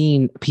 I've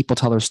seen people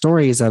tell their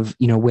stories of,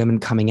 women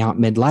coming out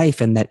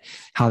midlife, and that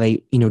how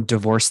they,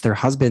 divorced their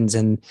husbands,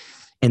 and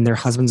their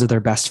husbands are their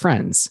best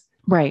friends.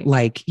 Right.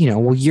 Like,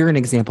 well, you're an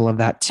example of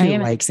that too. I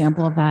am an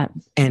example of that.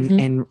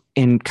 And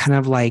kind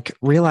of like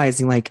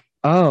realizing like,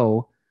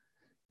 oh,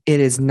 it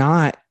is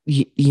not,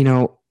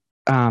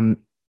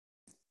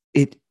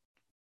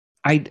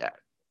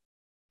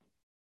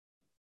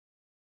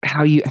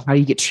 how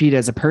you get treated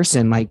as a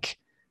person, like,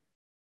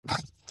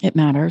 it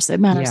matters.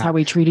 It matters how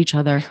we treat each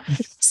other.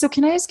 So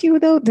can I ask you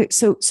though,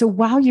 so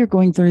while you're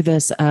going through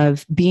this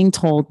of being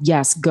told,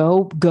 yes,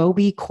 go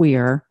be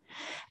queer.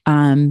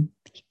 I'm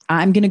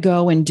going to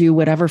go and do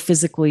whatever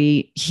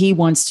physically he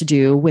wants to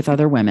do with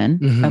other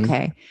women.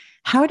 Okay.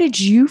 How did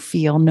you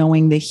feel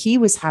knowing that he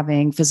was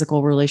having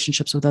physical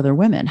relationships with other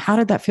women? How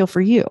did that feel for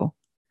you?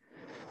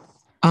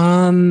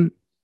 It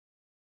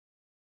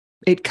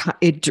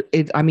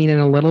I mean, in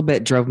a little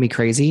bit drove me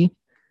crazy.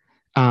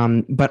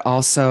 But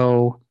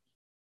also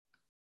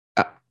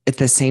at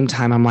the same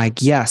time, I'm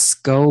like, yes,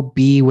 go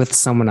be with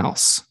someone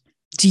else.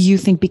 Do you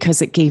think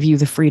because it gave you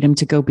the freedom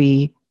to go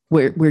be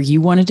where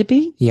you wanted to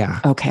be? Yeah.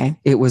 Okay.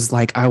 It was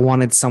like, I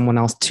wanted someone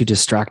else to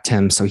distract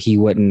him so he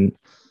wouldn't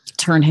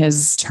turn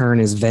his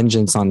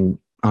vengeance on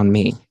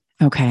me.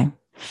 Okay.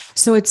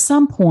 So at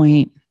some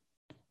point,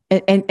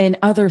 and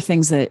other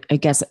things that I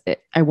guess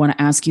I want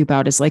to ask you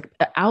about is like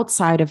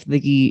outside of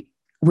the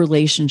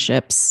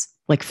relationships,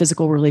 like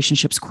physical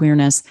relationships,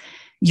 queerness,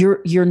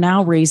 you're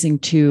now raising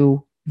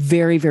two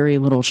very, very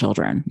little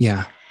children.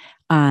 Yeah.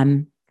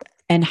 And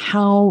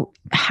how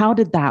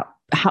did that,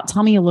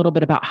 tell me a little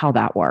bit about how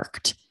that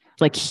worked.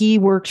 Like he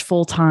worked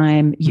full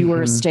time. You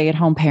were a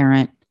stay-at-home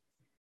parent.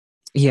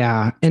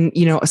 Yeah. And,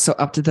 so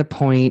up to the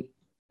point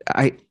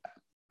I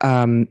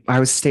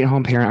was a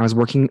stay-at-home parent.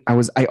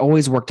 I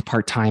always worked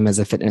part-time as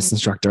a fitness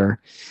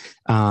instructor.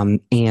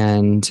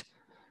 And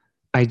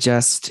I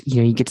just,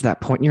 you get to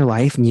that point in your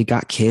life and you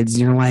got kids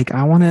and you're like,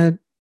 I want to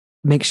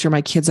make sure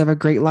my kids have a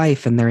great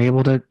life and they're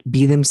able to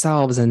be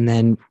themselves. And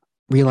then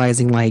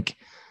realizing like,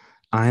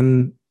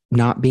 I'm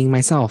not being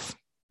myself.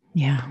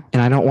 Yeah.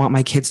 And I don't want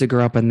my kids to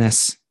grow up in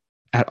this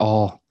at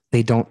all.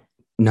 They don't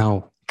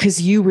know. Because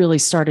you really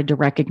started to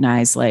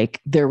recognize like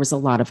there was a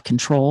lot of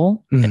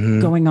control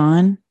going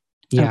on.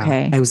 Yeah,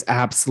 okay. It was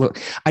I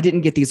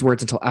didn't get these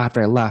words until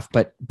after I left,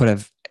 but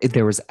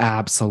there was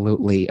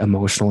absolutely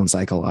emotional and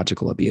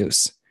psychological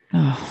abuse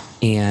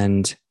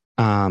and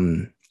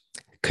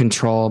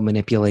control,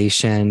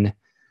 manipulation,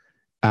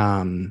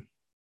 devalue,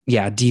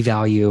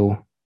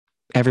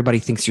 Everybody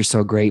thinks you're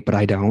so great, but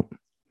I don't.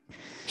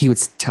 He would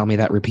tell me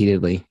that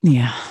repeatedly.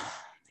 Yeah.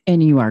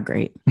 And you are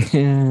great.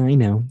 Yeah, I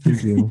know.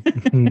 Thank you.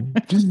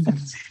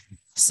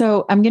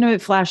 So I'm going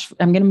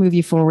to move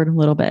you forward a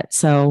little bit.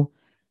 So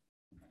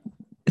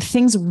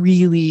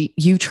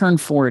you turn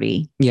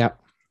 40. Yeah.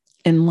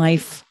 And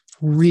life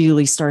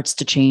really starts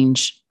to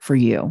change for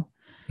you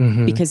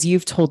because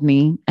you've told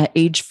me at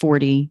age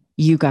 40,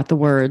 you got the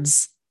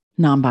words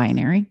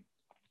non-binary.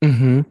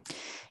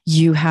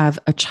 You have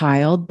a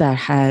child that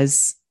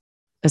has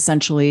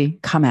essentially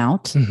come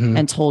out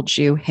and told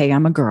you, hey,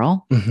 I'm a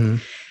girl.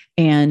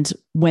 And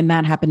when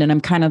that happened, and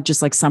I'm kind of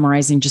just like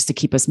summarizing just to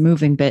keep us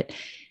moving, but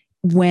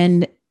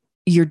when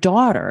your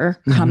daughter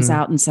comes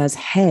out and says,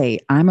 hey,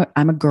 I'm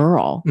a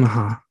girl,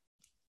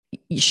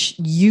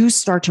 you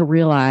start to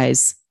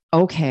realize,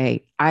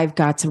 okay, I've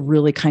got to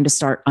really kind of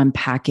start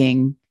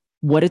unpacking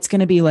what it's going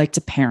to be like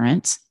to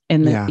parent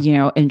and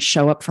and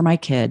show up for my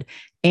kid.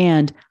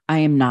 And I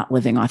am not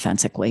living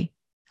authentically.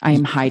 I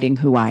am hiding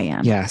who I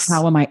am. Yes.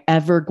 How am I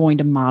ever going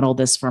to model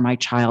this for my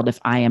child if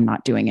I am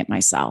not doing it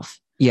myself?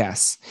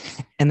 Yes.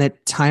 And the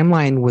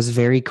timeline was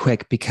very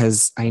quick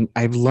because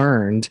I've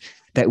learned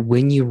that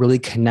when you really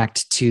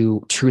connect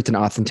to truth and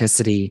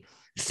authenticity,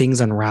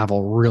 things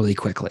unravel really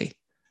quickly.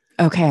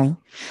 Okay.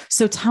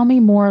 So tell me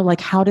more,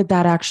 like, how did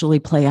that actually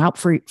play out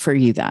for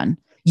you then?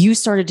 You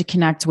started to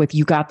connect with,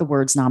 you got the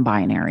words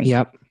non-binary.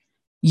 Yep.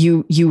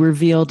 You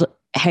revealed,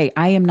 hey,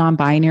 I am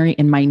non-binary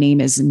and my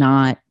name is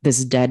not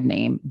this dead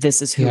name.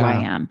 This is who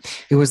I am.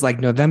 It was like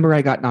November,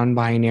 I got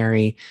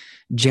non-binary.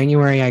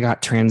 January, I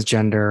got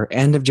transgender.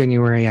 End of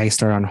January, I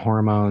started on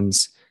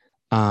hormones.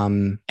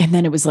 And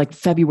then it was like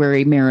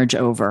February, marriage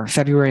over.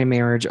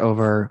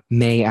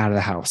 May out of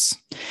the house.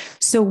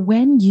 So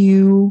when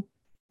you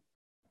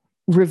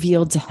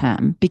revealed to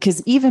him,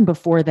 because even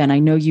before then, I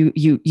know you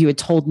had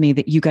told me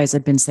that you guys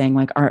had been saying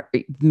like our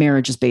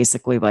marriage is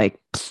basically like,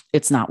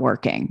 it's not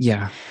working.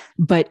 Yeah.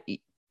 But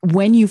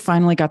when you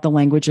finally got the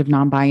language of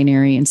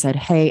non-binary and said,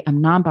 hey,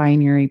 I'm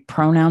non-binary,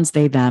 pronouns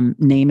they, them,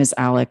 name is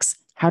Alex,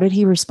 how did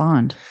he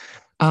respond?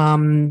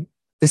 The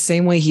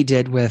same way he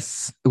did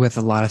with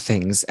a lot of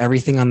things.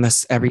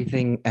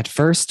 Everything at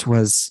first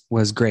was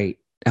great.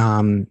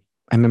 I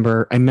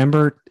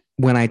remember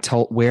when I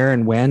told where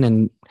and when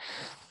and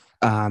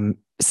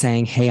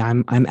saying, hey,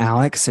 I'm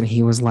Alex. And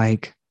he was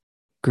like,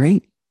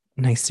 great.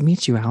 Nice to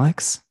meet you,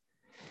 Alex.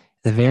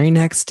 The very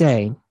next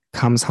day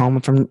comes home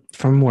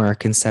from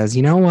work and says,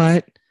 you know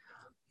what?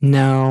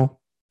 No,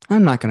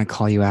 I'm not going to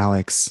call you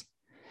Alex.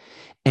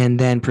 And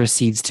then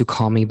proceeds to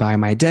call me by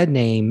my dead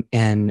name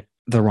and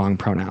the wrong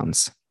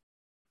pronouns.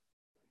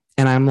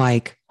 And I'm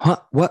like, huh,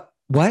 what?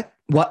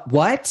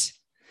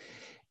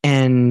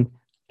 And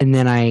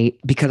then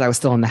because I was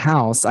still in the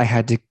house, I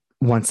had to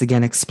once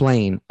again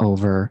explain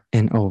over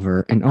and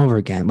over and over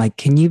again. Like,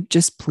 can you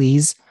just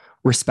please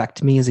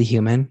respect me as a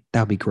human?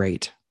 That would be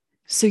great.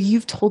 So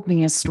you've told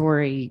me a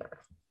story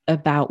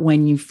about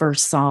when you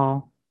first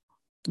saw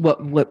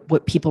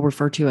what people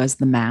refer to as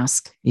the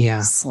mask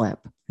slip.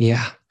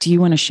 Yeah. Do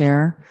you want to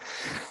share?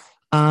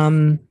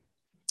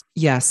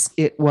 Yes,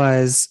 it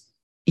was,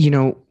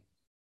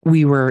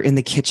 we were in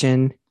the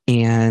kitchen,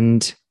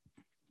 and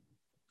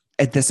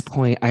at this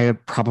point I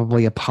had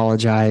probably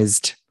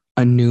apologized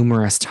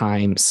numerous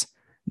times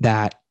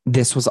that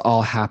this was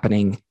all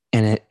happening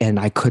and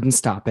I couldn't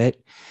stop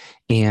it.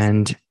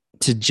 And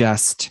to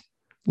just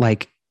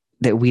like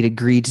that we'd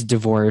agreed to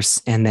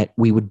divorce and that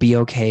we would be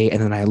okay.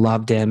 And then I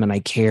loved him and I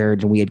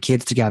cared and we had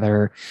kids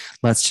together.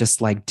 Let's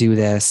just like do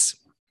this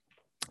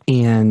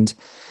and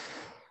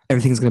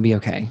everything's going to be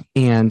okay.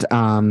 And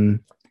I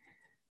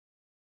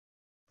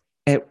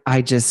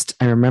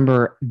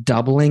remember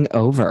doubling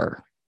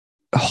over,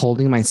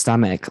 holding my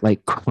stomach,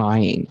 like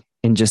crying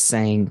and just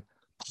saying,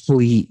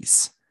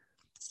 please,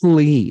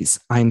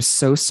 I'm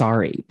so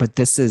sorry, but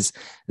this is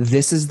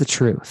the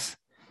truth.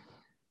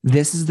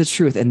 This is the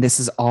truth. And this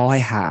is all I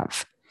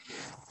have.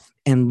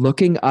 And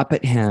looking up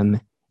at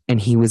him, and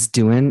he was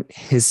doing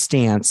his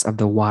stance of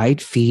the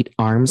wide feet,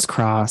 arms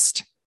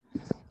crossed,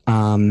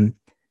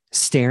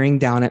 staring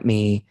down at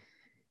me,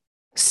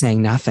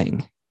 saying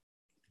nothing.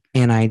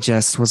 And I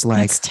just was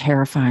like, that's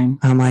terrifying.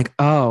 I'm like,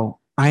 oh,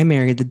 I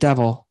married the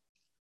devil.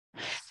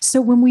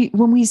 So when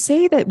we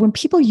say that, when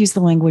people use the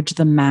language,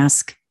 the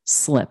mask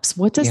slips,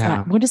 what does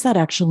that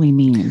actually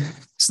mean?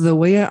 So the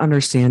way I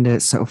understand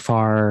it so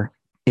far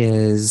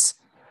is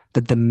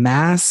that the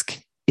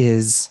mask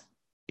is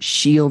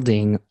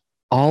shielding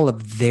all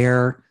of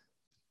their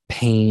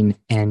pain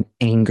and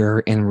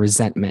anger and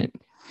resentment.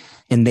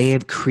 And they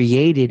have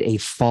created a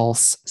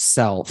false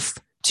self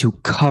to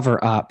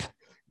cover up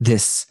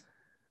this,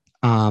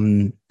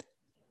 all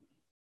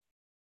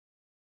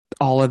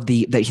of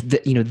the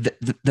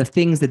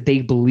things that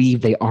they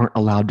believe they aren't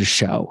allowed to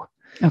show.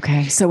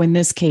 Okay. So in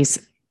this case,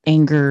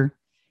 anger.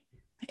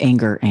 Yeah.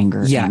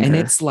 Anger. And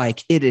it's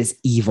like, it is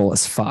evil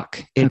as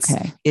fuck. It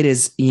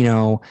is,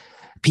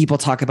 people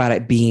talk about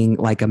it being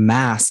like a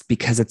mask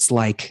because it's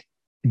like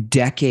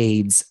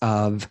decades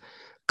of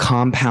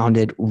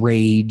compounded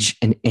rage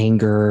and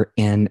anger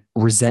and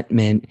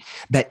resentment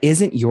that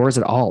isn't yours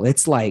at all.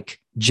 It's like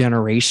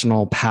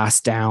generational,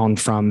 passed down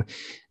from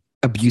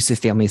abusive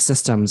family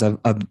systems of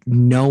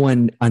no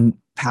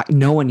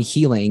one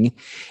healing.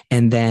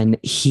 And then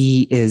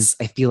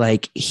I feel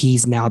like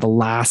he's now the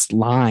last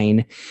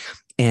line,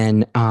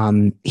 and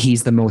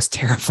he's the most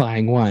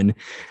terrifying one.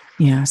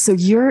 Yeah. So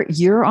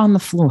you're on the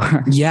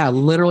floor. Yeah,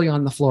 literally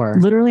on the floor.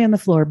 Literally on the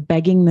floor,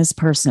 begging this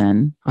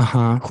person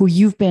who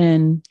you've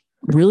been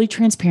really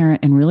transparent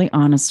and really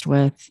honest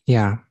with.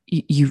 Yeah.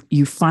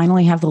 You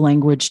finally have the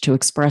language to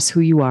express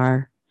who you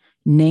are,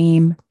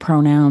 name,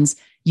 pronouns.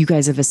 You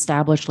guys have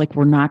established, like,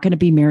 we're not going to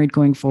be married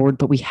going forward,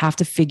 but we have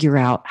to figure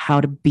out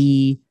how to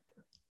be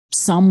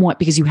somewhat,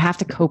 because you have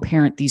to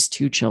co-parent these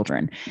two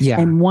children. Yeah.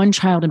 And one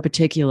child in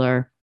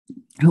particular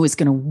who is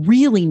going to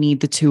really need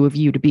the two of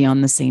you to be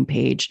on the same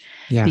page,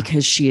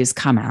 because she has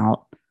come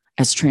out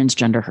as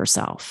transgender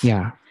herself.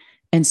 Yeah.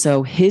 And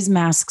so his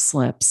mask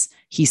slips.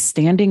 He's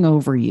standing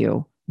over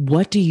you.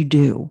 What do you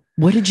do?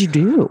 What did you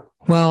do?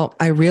 Well,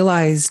 I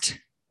realized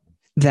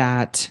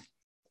that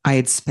I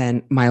had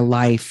spent my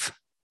life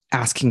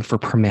asking for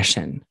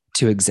permission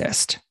to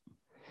exist.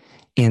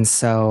 And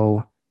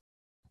so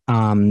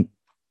I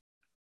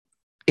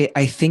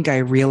think I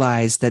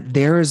realized that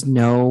there's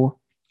no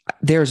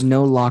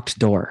locked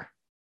door.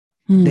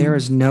 There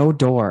is no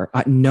door.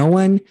 No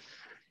one,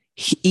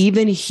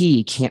 even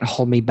he can't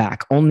hold me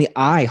back. Only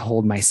I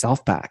hold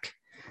myself back.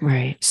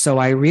 Right. So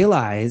I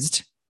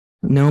realized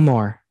no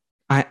more.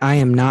 I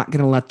am not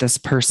going to let this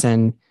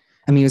person.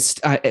 I mean,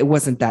 it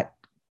wasn't that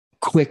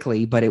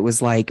quickly, but it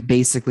was like,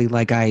 basically,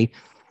 like, I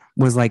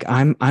was like,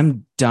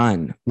 I'm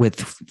done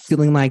with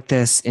feeling like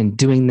this and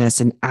doing this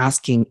and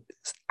asking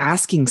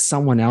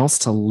someone else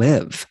to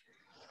live.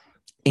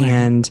 Right.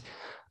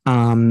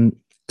 And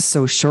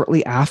so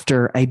shortly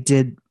after, I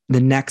did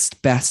the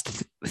next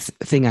best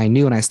thing I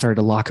knew, and I started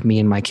to lock me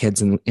and my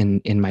kids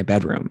in my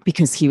bedroom,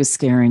 because he was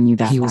scaring you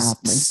that he badly.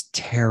 was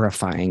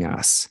terrifying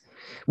us.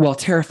 Well,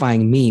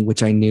 terrifying me,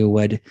 which I knew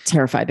would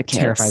terrify the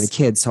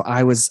kids. So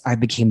I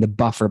became the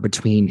buffer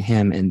between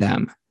him and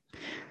them.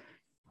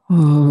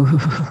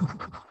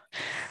 Oh.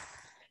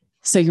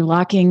 So you're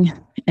locking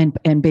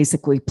and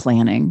basically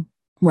planning,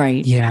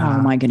 right? Yeah. How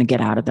am I going to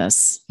get out of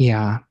this?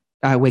 Yeah.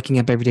 Waking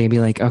up every day and be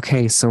like,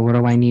 okay, so what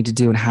do I need to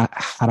do? And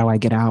how do I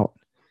get out?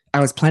 I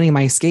was planning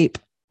my escape.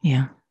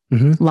 Yeah.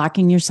 Mm-hmm.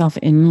 Locking yourself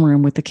in the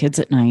room with the kids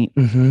at night.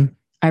 Mm-hmm.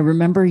 I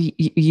remember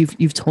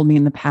you've told me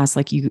in the past,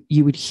 like you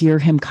would hear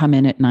him come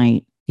in at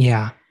night.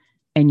 Yeah.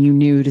 And you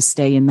knew to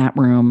stay in that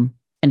room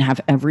and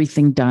have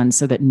everything done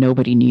so that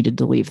nobody needed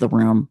to leave the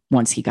room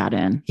once he got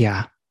in.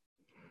 Yeah.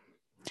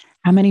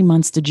 How many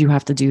months did you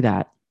have to do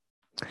that?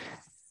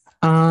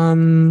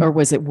 Or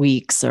was it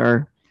weeks?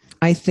 Or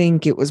I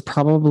think it was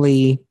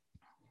probably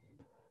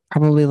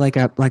like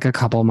a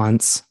couple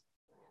months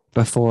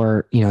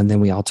before, and then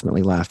we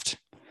ultimately left.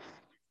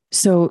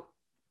 So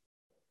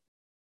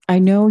I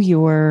know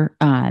you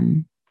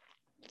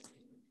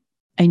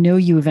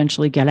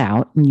eventually get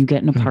out and you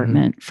get an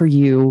apartment for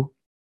you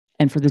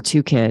and for the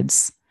two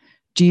kids.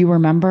 Do you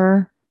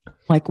remember,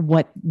 like,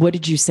 what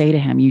did you say to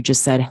him? You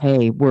just said,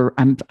 "Hey,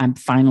 I'm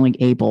finally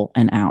able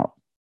and out."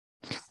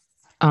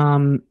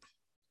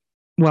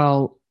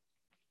 Well,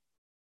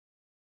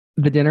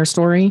 the dinner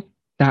story,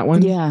 that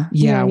one. Yeah.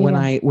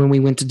 When we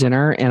went to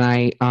dinner, and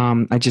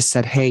I just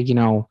said, "Hey,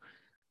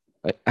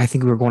 I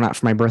think we were going out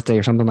for my birthday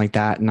or something like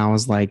that." And I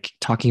was like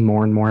talking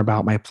more and more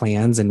about my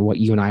plans and what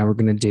you and I were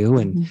going to do.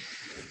 And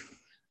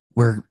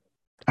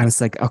I was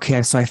like,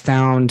 okay, so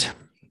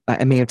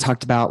I may have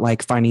talked about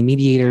like finding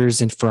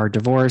mediators and for our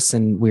divorce,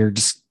 and we were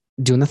just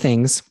doing the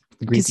things.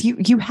 Because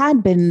you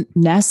had been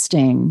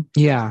nesting.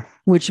 Yeah.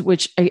 Which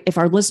if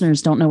our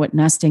listeners don't know what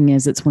nesting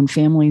is, it's when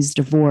families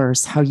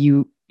divorce, how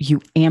you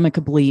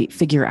amicably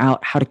figure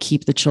out how to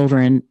keep the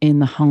children in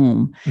the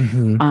home,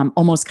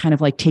 almost kind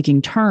of like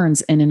taking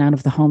turns in and out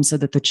of the home so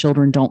that the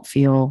children don't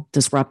feel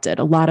disrupted.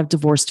 A lot of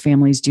divorced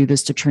families do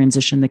this to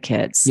transition the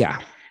kids. Yeah.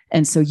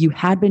 And so you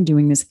had been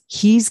doing this.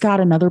 He's got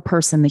another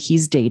person that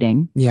he's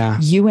dating. Yeah.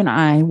 You and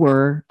I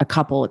were a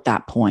couple at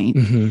that point.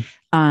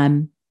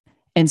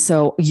 And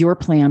so your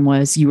plan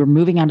was you were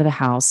moving out of the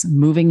house,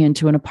 moving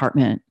into an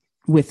apartment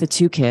with the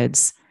two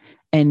kids,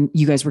 and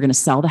you guys were going to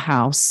sell the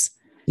house.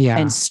 Yeah.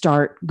 And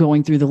start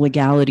going through the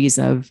legalities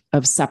of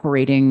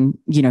separating,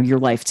 your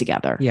life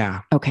together.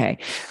 Yeah. Okay.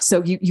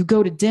 So you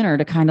go to dinner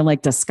to kind of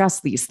like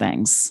discuss these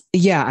things.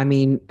 Yeah. I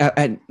mean,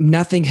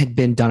 nothing had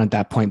been done at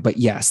that point, but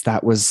yes,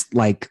 that was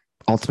like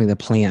ultimately the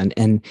plan.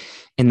 And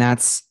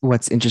that's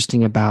what's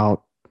interesting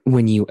about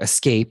when you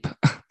escape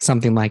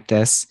something like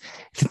this,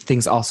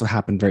 things also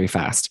happen very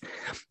fast.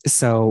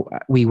 So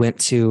we went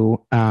to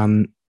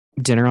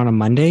dinner on a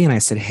Monday, and I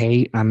said,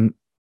 "Hey, I'm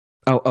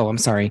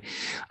sorry."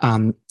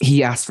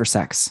 He asked for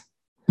sex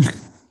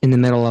in the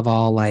middle of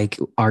all like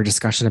our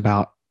discussion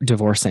about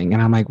divorcing.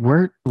 And I'm like,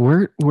 we're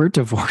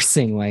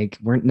divorcing. Like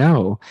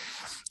no.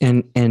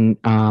 And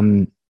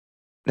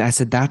I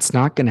said, that's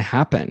not going to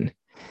happen.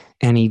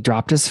 And he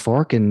dropped his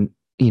fork and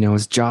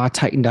his jaw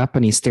tightened up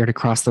and he stared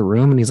across the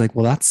room and he's like,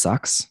 well, that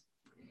sucks.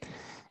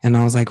 And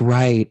I was like,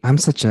 right. I'm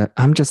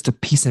just a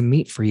piece of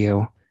meat for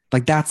you.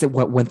 Like, that's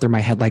what went through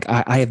my head. Like,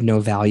 I have no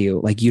value.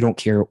 Like, you don't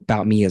care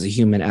about me as a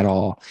human at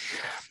all.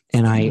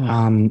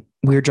 And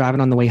we were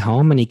driving on the way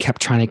home and he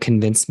kept trying to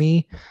convince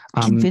me.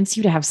 Convince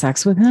you to have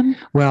sex with him?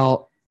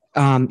 Well,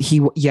 he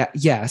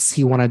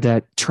wanted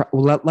to try,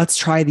 let's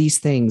try these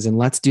things and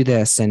let's do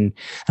this. And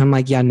I'm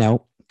like, yeah,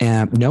 no,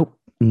 nope.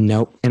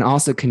 And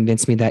also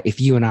convinced me that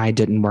if you and I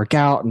didn't work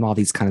out and all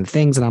these kind of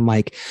things. And I'm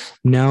like,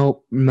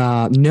 no,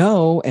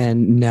 no,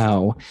 and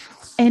no.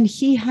 And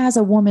he has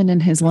a woman in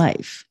his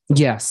life.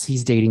 Yes,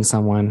 he's dating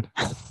someone.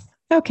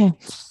 Okay.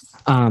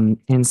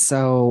 And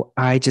so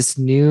I just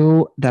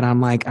knew that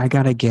I'm like, I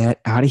got to get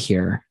out of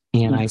here.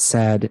 And I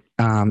said,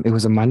 it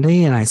was a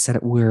Monday and I said,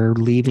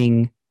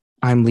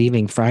 I'm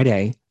leaving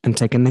Friday and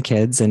taking the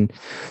kids and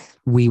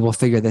we will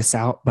figure this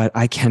out, but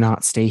I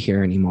cannot stay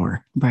here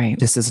anymore. Right.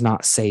 This is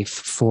not safe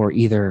for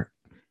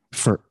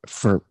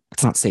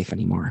it's not safe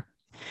anymore.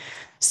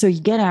 So you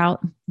get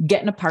out,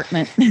 get an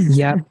apartment.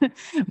 Yeah.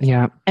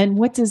 Yeah. And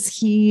what does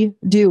he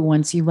do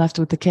once you left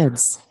with the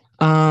kids?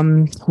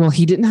 Well,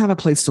 he didn't have a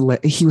place to live.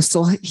 He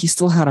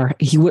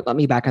wouldn't let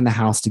me back in the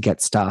house to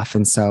get stuff.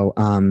 And so,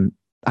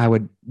 I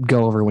would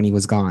go over when he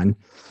was gone.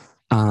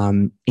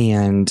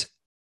 And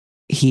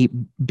he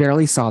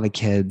barely saw the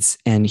kids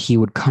and he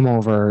would come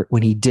over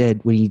when he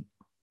did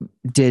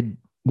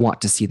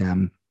want to see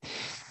them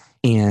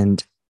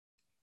and,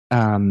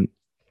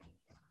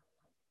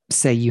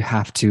 say you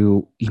have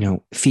to,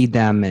 feed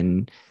them.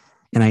 And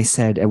I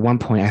said, at one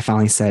point I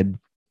finally said,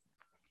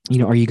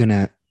 are you going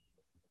to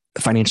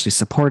financially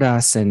support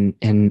us? And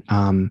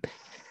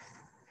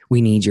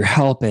we need your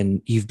help.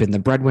 And you've been the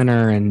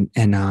breadwinner.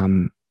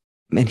 And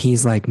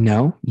he's like,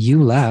 no,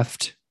 you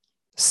left.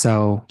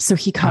 So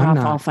he cut off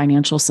all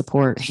financial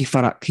support. He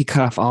cut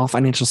off all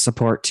financial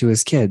support to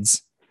his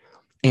kids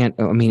and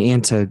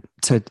to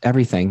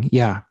everything.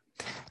 Yeah.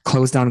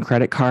 Closed down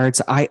credit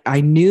cards.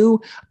 I knew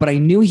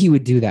he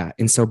would do that.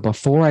 And so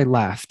before I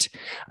left,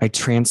 I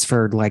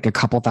transferred like a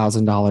couple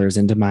 $1,000s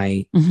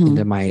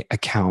into my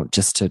account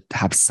just to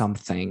have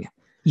something.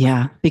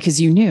 Yeah. Because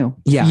you knew.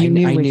 Yeah. You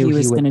knew I what knew he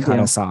was going to cut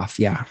do. us off.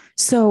 Yeah.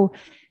 So,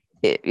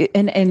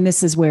 and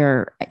this is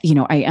where,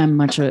 I am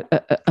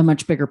a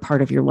much bigger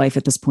part of your life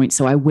at this point.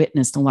 So I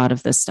witnessed a lot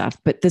of this stuff,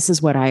 but this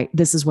is what I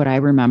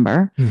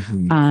remember.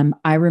 Mm-hmm.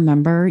 I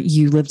remember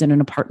you lived in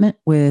an apartment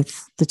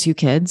with the two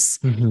kids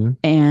mm-hmm.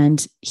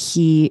 and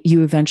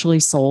you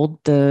eventually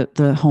sold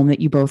the home that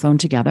you both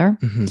owned together.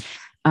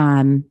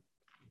 Mm-hmm.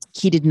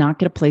 He did not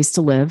get a place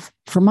to live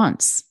for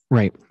months.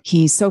 Right.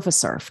 He sofa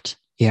surfed.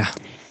 Yeah.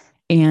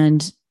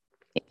 And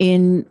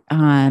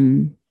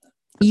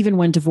even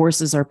when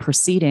divorces are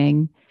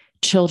proceeding,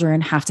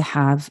 children have to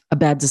have a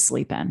bed to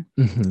sleep in,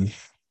 mm-hmm.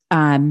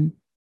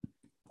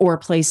 Or a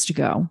place to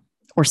go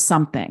or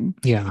something.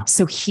 Yeah.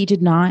 So he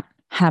did not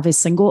have a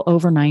single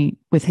overnight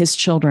with his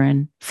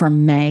children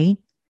from May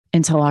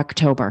until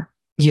October.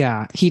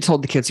 Yeah. He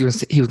told the kids he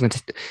was going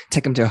to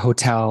take them to a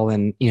hotel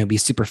and, be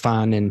super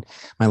fun. And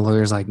my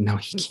lawyer's like, no,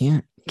 he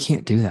can't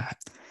do that.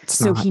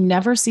 He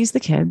never sees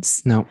the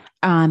kids. No.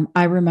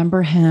 I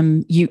remember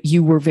him,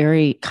 you were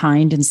very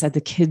kind and said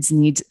the kids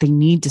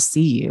need to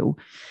see you.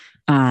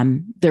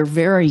 They're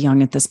very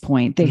young at this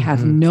point. They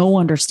have no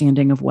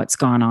understanding of what's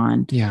gone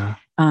on. Yeah.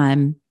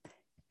 And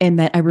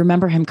that I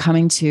remember him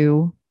coming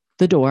to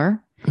the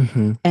door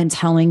and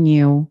telling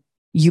you,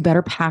 you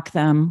better pack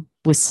them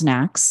with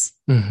snacks.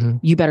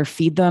 You better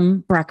feed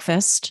them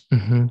breakfast.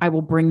 I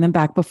will bring them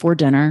back before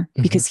dinner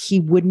because he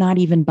would not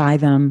even buy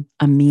them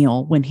a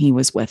meal when he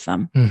was with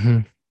them.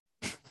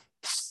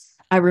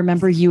 I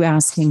remember you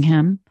asking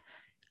him,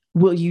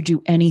 will you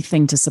do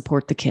anything to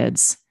support the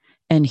kids?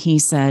 And he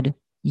said,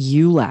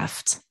 you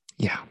left.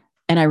 Yeah.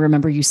 And I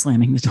remember you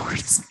slamming the door in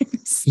his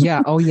face.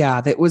 Yeah. Oh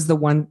yeah. It was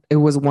one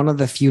of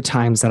the few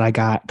times that I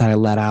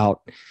let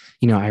out,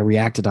 I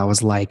reacted. I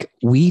was like,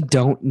 we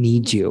don't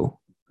need you.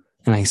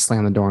 And I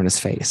slammed the door in his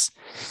face.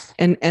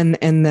 And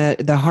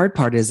the hard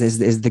part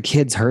is the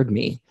kids heard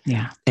me.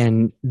 Yeah.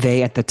 And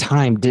they at the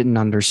time didn't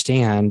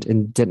understand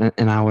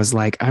and I was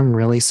like, I'm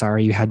really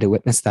sorry you had to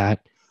witness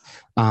that.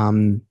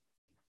 And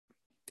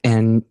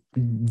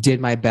did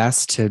my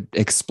best to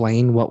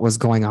explain what was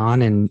going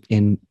on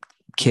in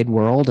kid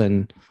world.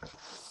 And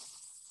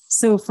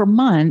so for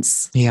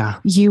months,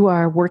 you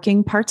are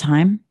working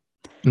part-time.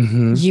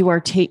 You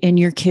are and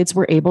your kids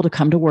were able to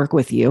come to work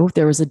with you.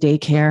 There was a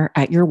daycare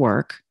at your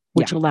work,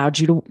 which allowed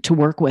you to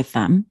work with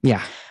them.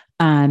 Yeah.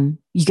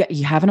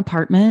 You have an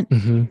apartment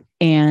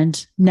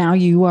and now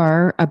you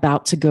are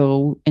about to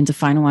go into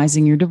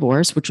finalizing your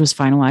divorce, which was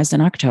finalized in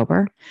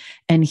October.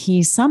 And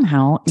he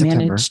somehow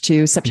managed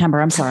to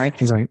September. I'm sorry.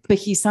 He's right. But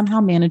he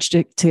somehow managed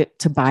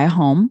to buy a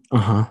home.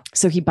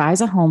 So he buys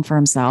a home for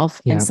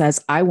himself and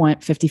says, I want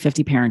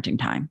 50-50 parenting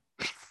time.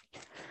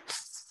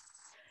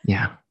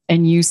 Yeah.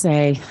 And you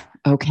say,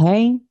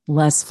 okay,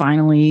 let's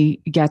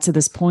finally get to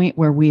this point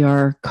where we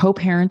are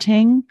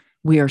co-parenting.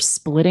 We are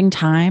splitting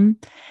time.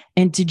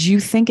 And did you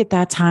think at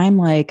that time,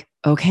 like,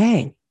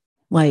 okay,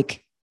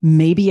 Like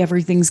maybe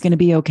everything's going to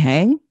be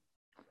okay?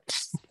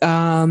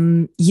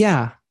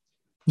 Yeah.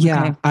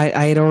 Yeah. Okay.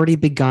 I had already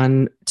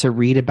begun to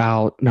read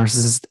about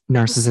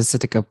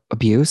narcissistic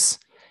abuse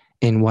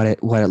and what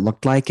it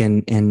looked like.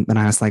 And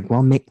I was like,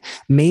 well,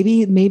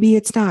 maybe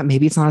it's not.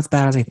 Maybe it's not as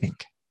bad as I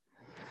think.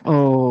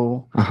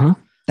 Oh. Uh-huh.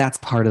 That's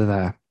part of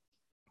the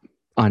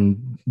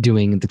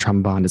undoing the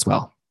trauma bond as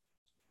well.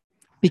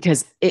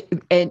 Because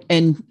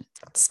and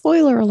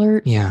spoiler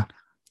alert. Yeah.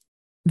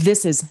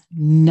 This is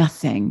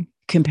nothing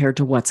compared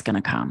to what's going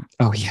to come.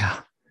 Oh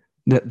yeah.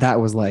 That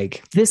was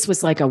like, this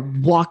was like a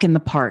walk in the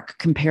park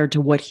compared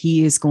to what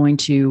he is going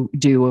to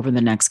do over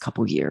the next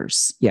couple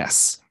years.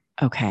 yes.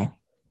 Okay.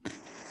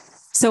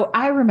 So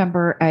I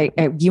remember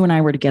you and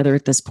I were together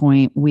at this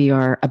point. We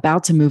are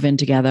about to move in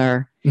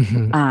together.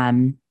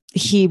 Mhm.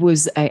 He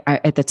was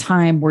at the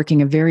time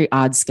working a very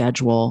odd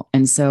schedule.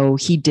 And so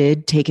he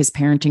did take his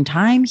parenting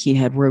time. He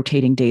had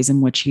rotating days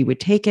in which he would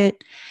take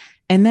it.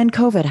 And then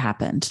COVID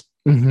happened.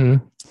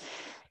 Mhm.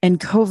 And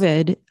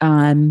COVID,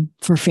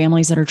 for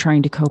families that are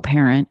trying to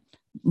co-parent,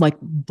 like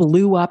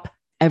blew up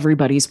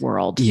everybody's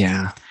world.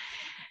 Yeah.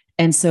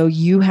 And so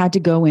you had to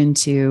go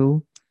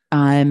into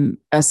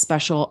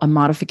a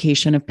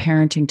modification of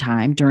parenting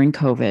time during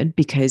COVID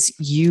because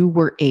you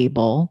were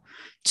able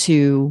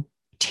to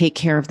take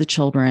care of the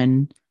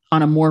children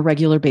on a more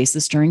regular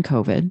basis during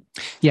COVID.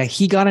 Yeah.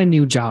 He got a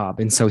new job.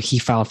 And so he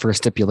filed for a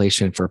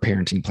stipulation for a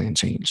parenting plan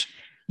change.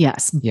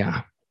 Yes.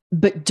 Yeah.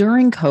 But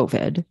during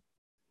COVID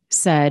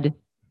said,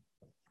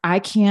 I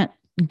can't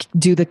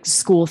do the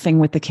school thing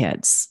with the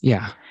kids.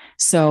 Yeah.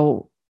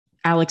 So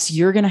Alex,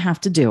 you're going to have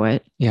to do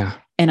it. Yeah.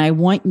 And I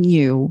want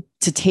you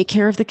to take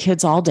care of the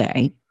kids all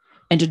day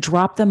and to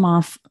drop them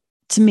off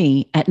to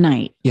me at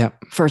night.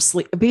 Yep. For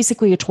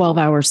basically a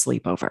 12-hour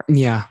sleepover.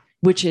 Yeah.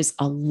 Which is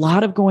a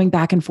lot of going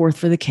back and forth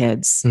for the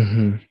kids.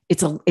 Mm-hmm.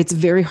 It's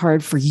very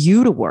hard for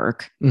you to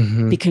work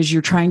because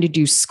you're trying to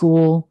do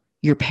school,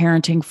 you're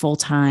parenting full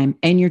time,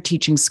 and you're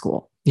teaching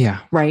school.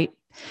 Yeah. Right?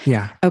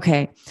 Yeah.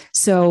 Okay.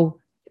 So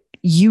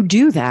you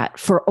do that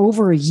for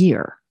over a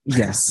year.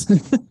 Yes.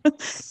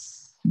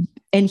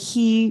 And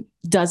he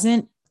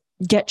doesn't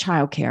get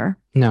childcare.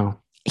 No.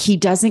 He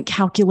doesn't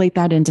calculate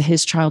that into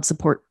his child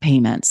support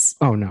payments.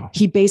 Oh, no.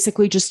 He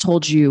basically just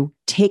told you,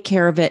 take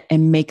care of it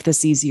and make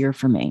this easier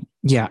for me.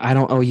 Yeah. I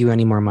don't owe you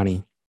any more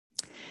money.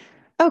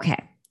 Okay.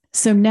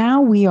 So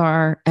now we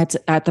are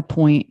at the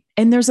point,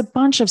 and there's a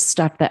bunch of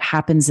stuff that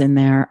happens in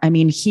there. I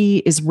mean, he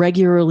is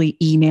regularly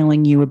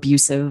emailing you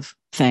abusive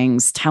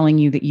things, telling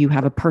you that you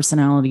have a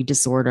personality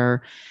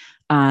disorder.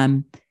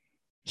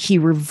 He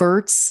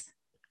reverts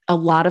a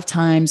lot of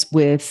times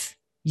with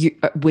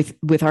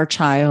our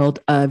child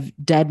of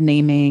dead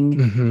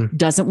naming,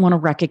 doesn't want to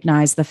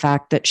recognize the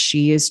fact that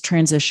she is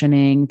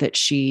transitioning, that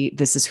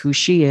this is who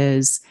she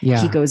is. Yeah.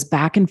 He goes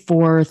back and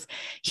forth.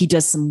 He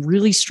does some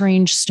really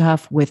strange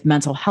stuff with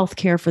mental health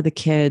care for the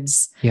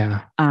kids.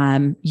 Yeah.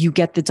 You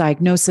get the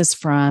diagnosis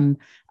from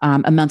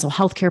a mental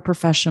health care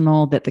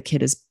professional that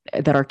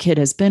our kid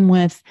has been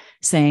with,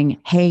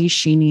 saying, hey,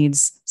 she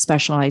needs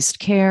specialized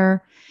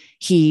care.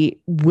 He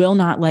will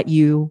not let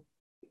you,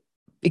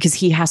 because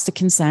he has to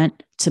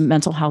consent to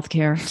mental health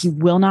care. He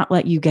will not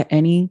let you get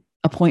any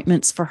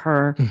appointments for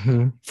her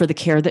for the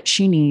care that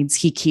she needs.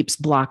 He keeps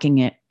blocking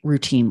it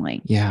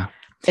routinely. Yeah.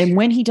 And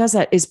when he does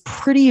that, is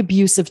pretty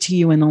abusive to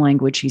you in the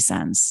language he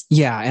sends.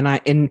 Yeah.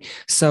 And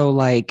so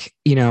like,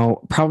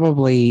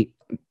 probably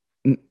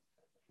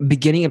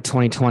beginning of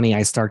 2020,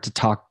 I start to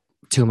talk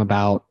to him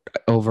about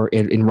over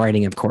in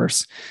writing, of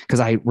course, because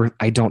I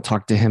don't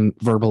talk to him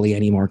verbally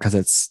anymore because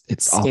it's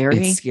scary.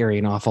 It's scary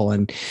and awful,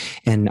 and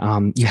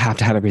you have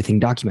to have everything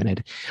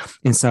documented.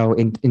 And so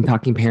in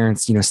Talking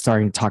Parents,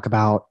 starting to talk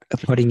about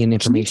putting in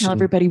information. Can you tell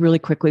everybody really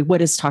quickly, what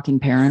is Talking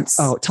Parents?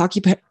 Oh,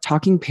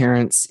 Talking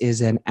Parents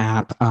is an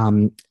app.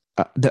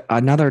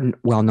 Another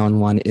well-known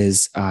one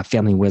is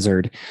Family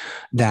Wizard,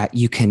 that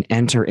you can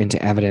enter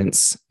into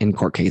evidence in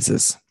court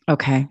cases.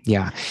 Okay.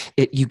 Yeah.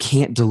 You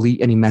can't delete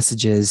any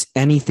messages.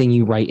 Anything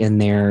you write in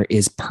there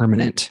is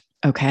permanent.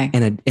 Okay.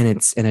 And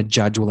a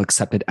judge will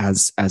accept it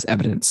as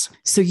evidence.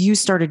 So you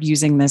started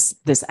using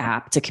this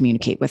app to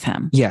communicate with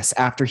him. Yes.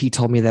 After he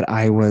told me that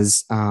I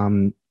was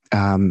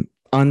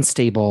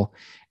unstable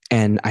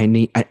and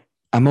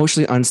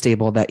emotionally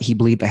unstable, that he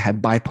believed I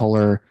had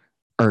bipolar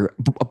or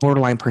a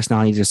borderline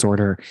personality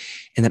disorder,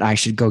 and that I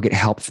should go get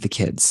help for the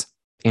kids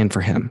and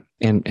for him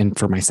and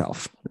for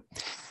myself.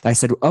 I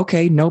said,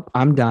 okay, nope,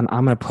 I'm done.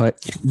 I'm going to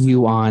put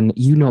you on.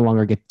 You no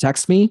longer get to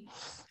text me.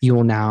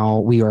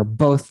 We are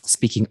both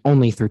speaking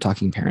only through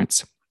Talking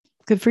Parents.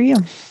 Good for you.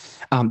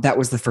 That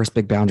was the first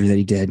big boundary that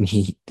he did. And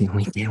he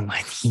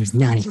was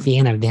not a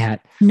fan of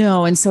that.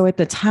 No. And so at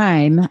the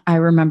time, I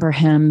remember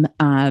him,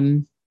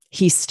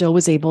 he still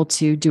was able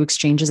to do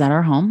exchanges at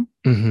our home.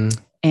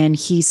 And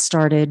he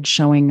started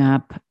showing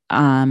up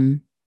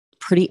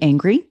pretty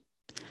angry,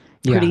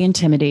 pretty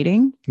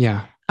intimidating.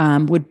 Yeah.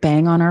 Would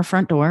bang on our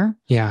front door.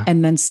 Yeah.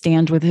 And then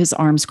stand with his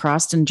arms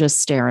crossed and just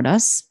stare at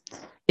us.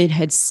 It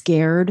had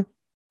scared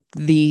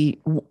the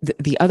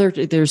other,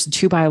 there's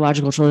two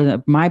biological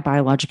children, my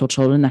biological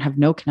children, that have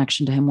no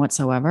connection to him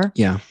whatsoever.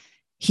 Yeah.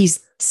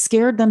 He's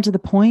scared them to the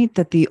point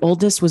that the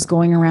oldest was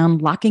going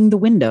around locking the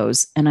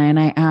windows. And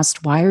I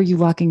asked, why are you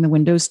locking the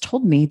windows?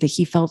 Told me that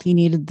he felt the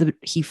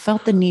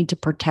need to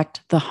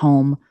protect the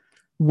home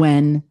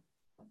when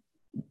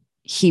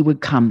he would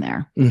come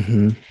there.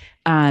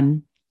 Mm-hmm.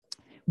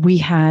 We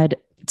had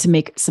to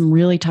make some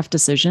really tough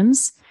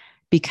decisions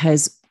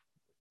because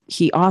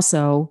he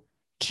also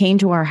came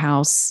to our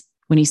house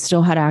when he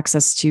still had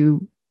access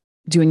to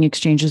doing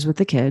exchanges with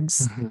the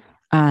kids.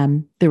 Mm-hmm.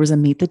 There was a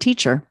meet the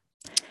teacher.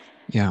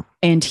 Yeah.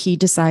 And he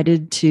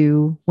decided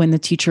to, when the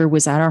teacher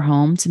was at our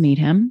home to meet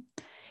him,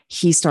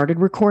 he started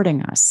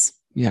recording us.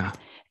 Yeah.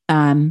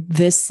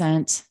 This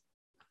sent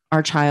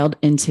our child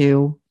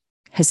into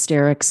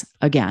hysterics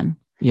again.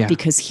 Yeah.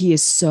 Because he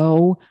is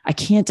so, I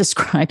can't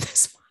describe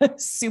this.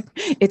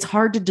 It's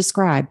hard to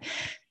describe.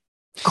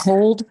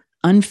 Cold,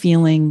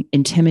 unfeeling,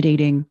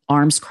 intimidating,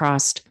 arms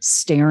crossed,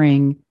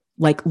 staring,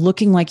 like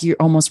looking like you're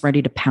almost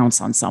ready to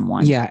pounce on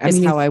someone. Yeah. I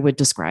mean, how I would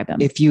describe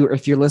him. If you're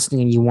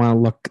listening and you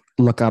want to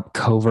look up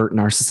covert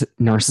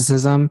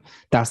narcissism,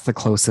 that's the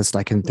closest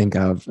I can think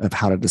of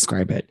how to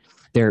describe it.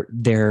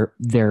 They're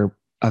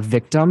a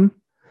victim.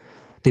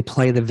 They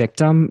play the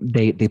victim.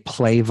 They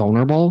play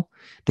vulnerable.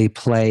 They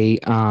play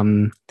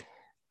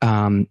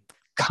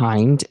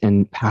kind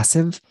and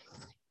passive,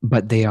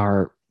 but they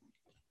are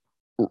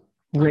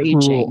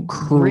raging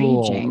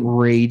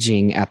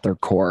at their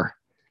core.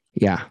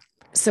 Yeah.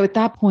 So at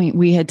that point,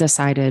 we had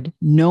decided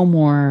no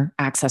more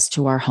access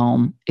to our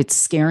home. It's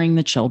scaring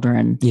the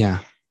children. Yeah.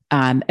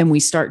 And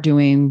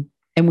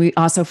we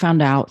also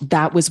found out,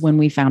 that was when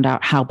we found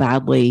out how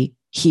badly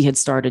he had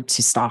started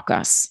to stalk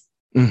us.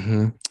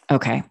 Mm-hmm.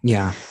 Okay.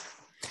 Yeah.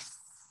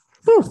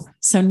 Whew.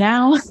 So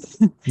now,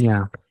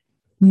 yeah.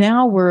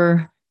 Now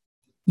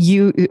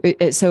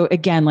so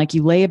again, like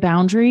you lay a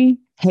boundary.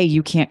 Hey,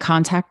 you can't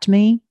contact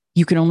me.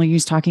 You can only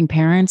use talking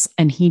parents.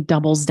 And he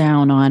doubles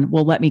down on,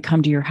 well, let me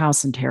come to your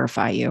house and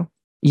terrify you.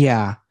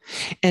 Yeah.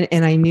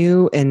 And I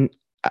knew, and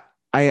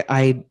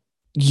I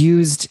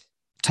used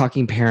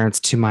talking parents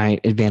to my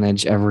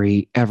advantage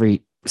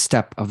every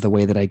step of the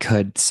way that I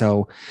could.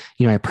 So,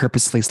 I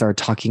purposely started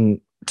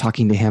talking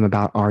to him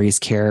about Ari's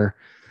care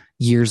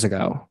years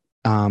ago.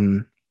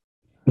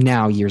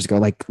 Years ago,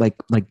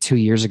 like 2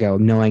 years ago,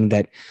 knowing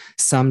that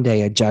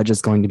someday a judge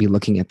is going to be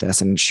looking at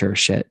this, and sure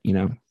shit,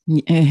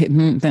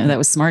 That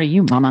was smart of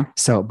you, mama.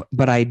 So,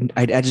 but I'd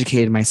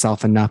educated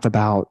myself enough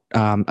about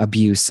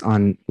abuse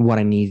on what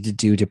I needed to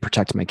do to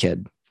protect my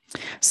kid.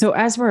 So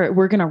as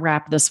we're going to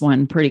wrap this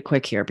one pretty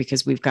quick here,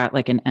 because we've got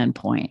like an end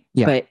point,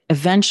 yeah. But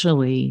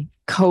eventually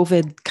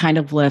COVID kind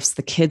of lifts.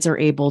 The kids are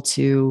able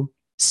to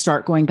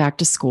start going back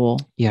to school.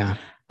 Yeah.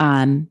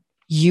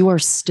 You are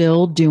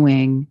still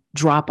doing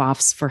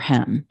drop-offs for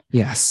him.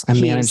 Yes.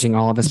 I'm managing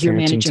all of his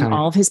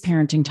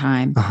parenting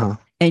time. Uh-huh.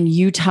 And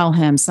you tell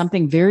him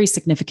something very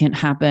significant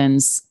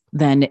happens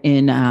then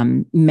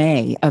in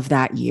May of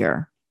that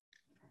year,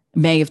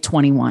 May of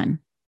 21,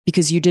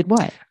 because you did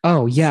what?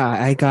 Oh yeah.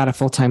 I got a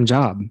full-time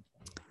job.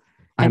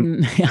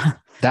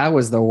 That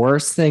was the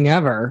worst thing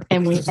ever.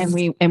 And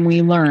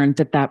we learned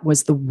that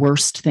was the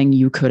worst thing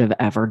you could have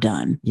ever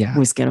done. Yeah.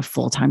 Was get a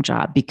full-time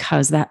job,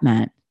 because that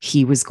meant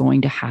he was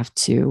going to have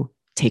to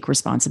take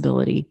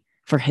responsibility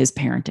for his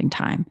parenting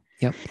time.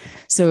 Yep.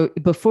 So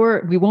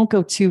before, we won't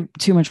go too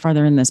much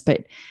farther in this,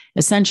 but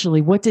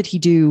essentially, what did he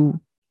do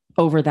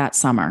over that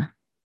summer?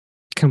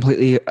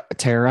 Completely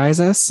terrorize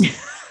us.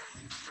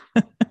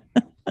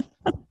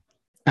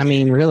 I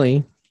mean,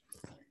 really.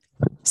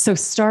 So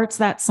starts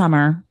that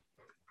summer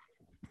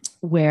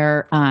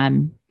where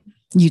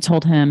you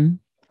told him,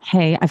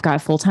 hey, I've got a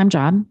full-time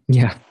job.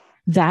 Yeah.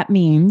 That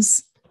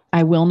means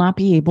I will not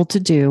be able to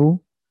do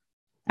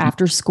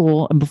after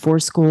school and before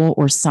school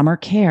or summer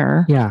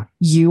care. Yeah.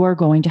 You are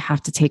going to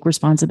have to take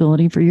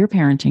responsibility for your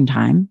parenting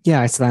time.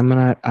 Yeah. I said,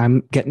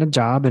 I'm getting a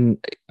job,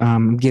 and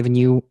I'm giving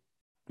you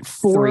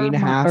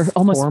 3.5 or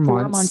almost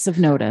 4 months of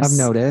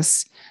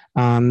notice.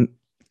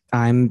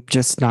 I'm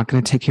just not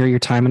going to take care of your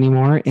time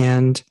anymore.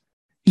 And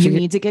you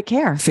need to get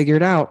care. Figure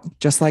it out,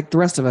 just like the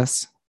rest of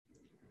us.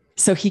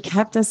 So he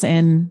kept us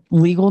in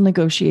legal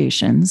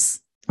negotiations.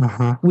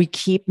 Uh-huh. We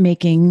keep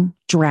making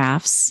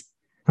drafts.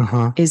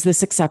 Uh-huh. Is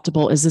this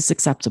acceptable? Is this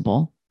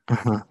acceptable?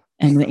 Uh-huh.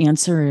 And the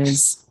answer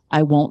is,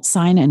 I won't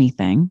sign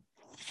anything.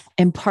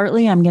 And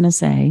partly I'm going to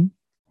say,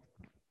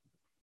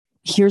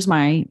 here's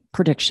my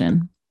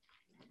prediction.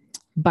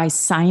 By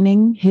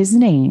signing his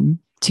name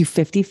to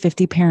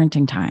 50-50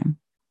 parenting time,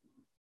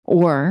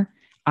 or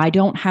I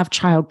don't have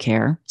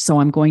childcare, so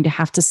I'm going to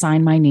have to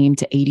sign my name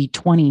to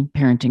 80-20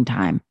 parenting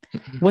time.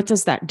 Mm-hmm. What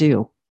does that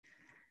do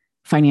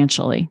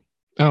financially?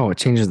 Oh, it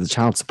changes the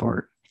child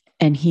support.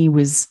 And he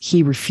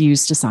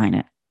refused to sign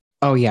it.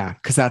 Oh yeah.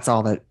 Cause that's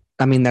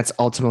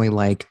ultimately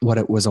like what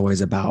it was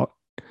always about,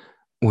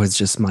 was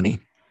just money.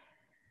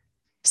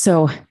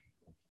 So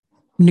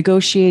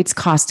negotiates,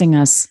 costing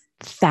us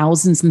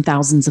thousands and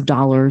thousands of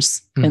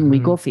dollars in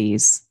legal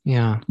fees.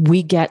 Yeah.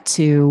 We get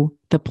to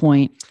the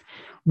point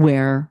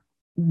where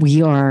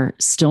we are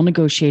still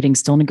negotiating,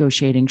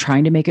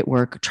 trying to make it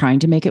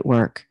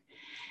work.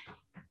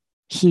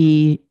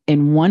 He,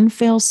 in one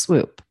fell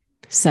swoop,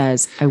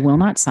 says, I will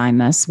not sign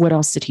this. What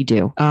else did he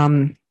do?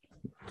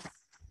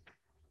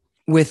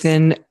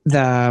 Within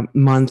the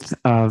month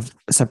of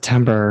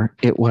September,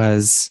 it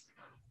was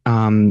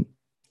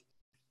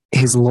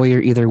his lawyer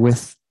either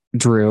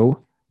withdrew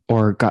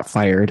or got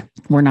fired.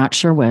 We're not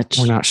sure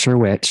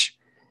which.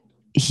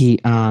 He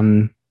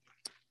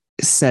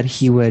said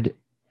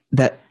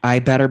that I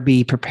better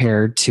be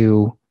prepared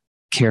to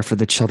care for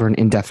the children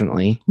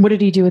indefinitely. What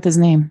did he do with his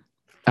name?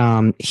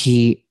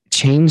 He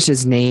changed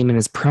his name and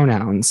his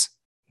pronouns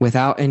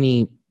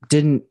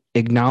didn't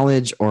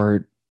acknowledge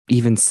or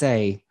even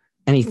say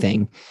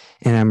anything.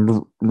 And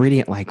I'm reading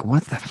it like,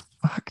 what the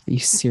fuck? Are you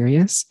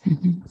serious?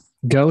 Mm-hmm.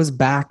 Goes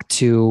back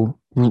to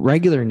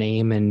regular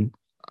name and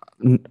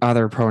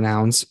other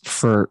pronouns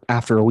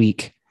after a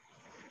week.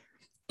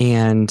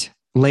 And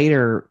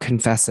later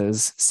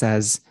confesses,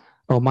 says,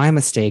 oh, my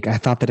mistake. I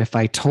thought that if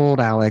I told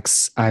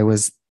Alex I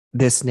was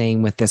this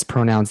name with this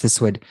pronouns,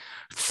 this would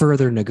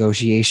further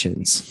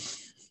negotiations.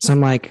 So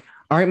I'm like,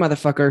 all right,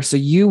 motherfucker. So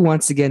you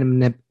once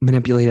again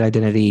manipulated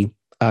identity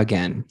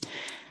again.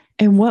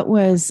 And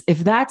if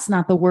that's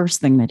not the worst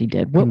thing that he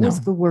did, what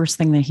was the worst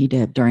thing that he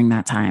did during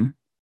that time?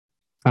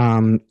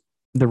 The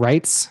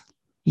rights.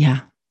 Yeah.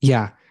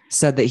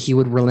 Said that he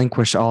would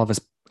relinquish all of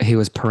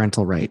his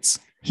parental rights.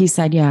 He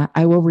said, yeah,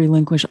 I will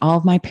relinquish all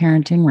of my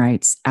parenting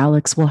rights.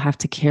 Alex will have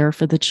to care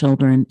for the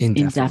children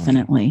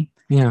indefinitely.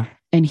 Yeah.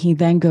 And he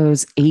then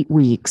goes 8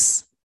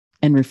 weeks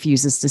and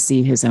refuses to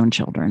see his own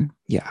children.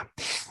 Yeah.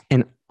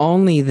 And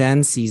only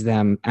then sees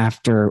them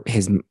after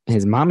his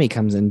mommy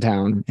comes in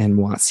town and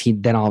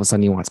then all of a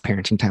sudden he wants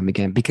parenting time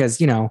again.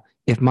 Because,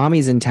 if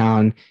mommy's in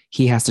town,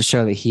 he has to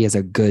show that he is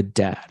a good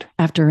dad.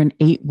 After an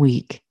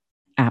 8-week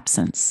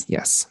absence.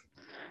 Yes.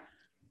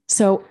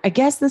 So I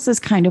guess this is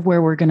kind of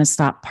where we're going to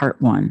stop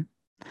part 1.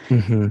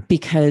 Mm-hmm.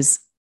 Because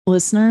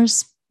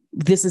listeners,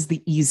 this is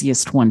the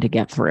easiest one to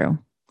get through.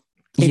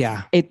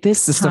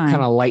 This is kind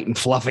of light and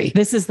fluffy.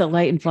 This is the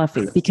light and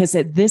fluffy because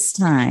at this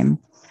time,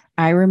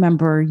 I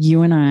remember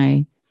you and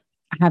I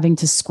having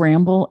to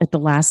scramble at the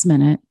last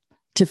minute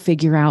to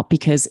figure out,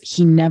 because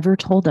he never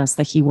told us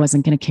that he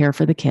wasn't going to care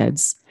for the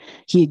kids.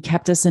 He had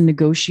kept us in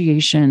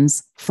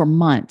negotiations for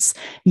months.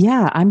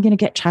 Yeah, I'm going to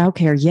get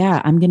childcare.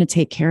 Yeah, I'm going to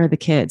take care of the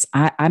kids.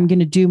 I'm going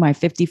to do my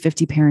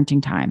 50-50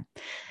 parenting time.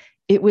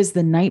 It was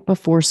the night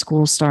before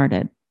school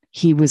started.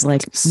 He was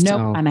like,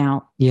 nope, I'm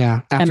out.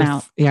 Yeah. I'm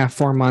out. Yeah.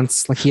 4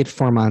 months. Like he had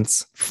 4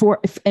 months. 4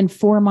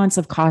 months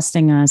of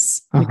costing us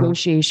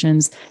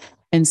negotiations.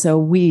 And so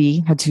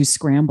we had to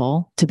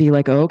scramble to be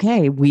like,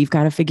 okay, we've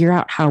got to figure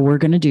out how we're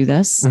going to do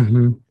this.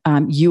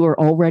 Mm-hmm. You are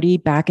already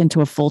back into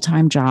a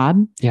full-time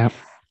job. Yeah.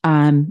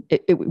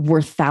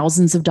 We're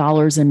thousands of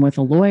dollars in with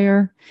a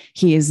lawyer.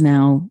 He is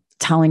now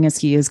telling us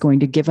he is going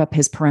to give up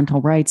his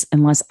parental rights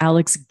unless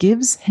Alex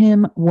gives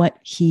him what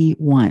he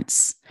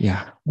wants.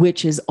 Yeah.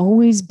 Which has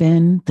always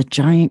been the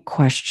giant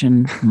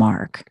question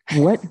mark.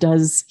 What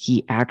does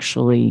he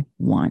actually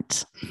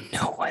want?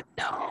 No one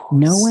knows.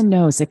 No one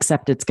knows,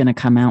 except it's going to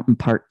come out in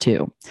part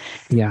 2.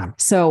 Yeah.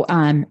 So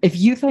if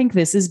you think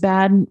this is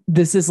bad,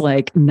 this is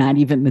like not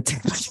even the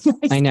tip.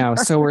 I know.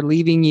 So we're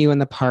leaving you in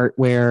the part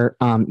where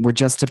we're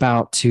just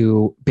about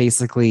to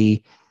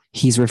basically,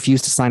 he's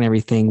refused to sign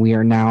everything. We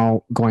are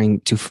now going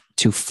to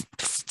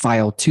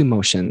file 2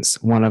 motions.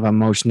 One of a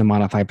motion to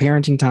modify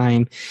parenting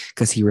time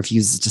because he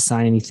refuses to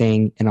sign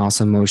anything, and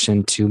also a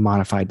motion to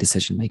modify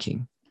decision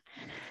making.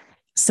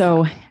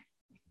 So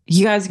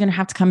you guys are going to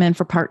have to come in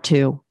for part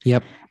 2.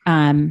 Yep.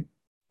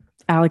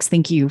 Alex,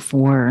 thank you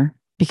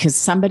because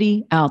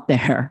somebody out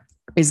there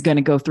is going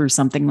to go through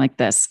something like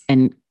this.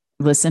 And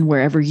listen,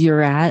 wherever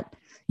you're at,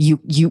 you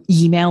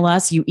email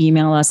us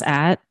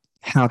at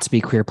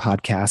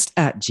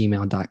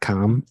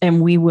howtobequeerpodcast@gmail.com.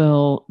 And we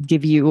will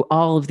give you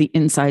all of the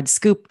inside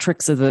scoop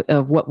tricks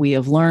of what we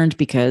have learned,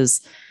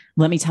 because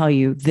let me tell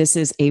you, this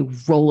is a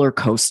roller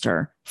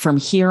coaster from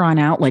here on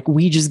out. Like,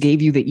 we just gave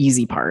you the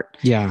easy part.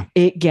 Yeah.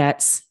 It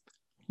gets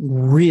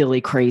really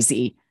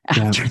crazy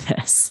after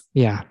this.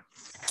 Yeah.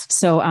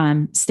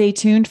 So stay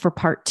tuned for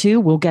part 2.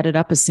 We'll get it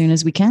up as soon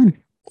as we can.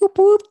 Whoop,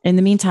 whoop. In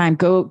the meantime,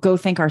 go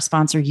thank our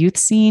sponsor, Youth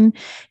Scene.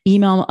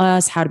 Email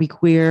us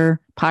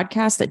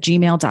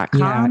howtobequeerpodcast@gmail.com.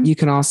 Yeah, you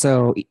can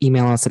also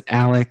email us at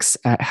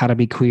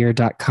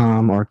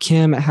alex@howtobequeer.com or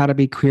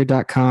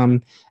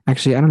kim@howtobequeer.com.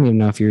 Actually, I don't even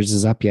know if yours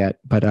is up yet,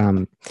 but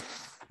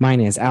mine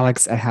is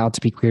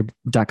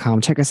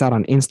alex@howtobequeer.com. Check us out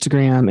on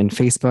Instagram and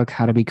Facebook,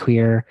 How to Be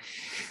Queer.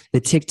 The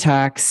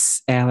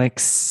TikToks,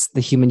 Alex, the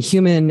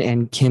Human,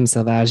 and Kim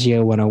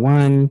Salvaggio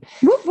 101.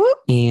 Whoop, whoop.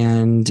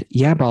 And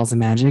yeah, Balls of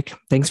Magic.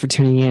 Thanks for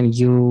tuning in.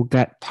 You'll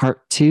get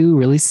part 2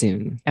 really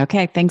soon.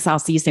 Okay, thanks. I'll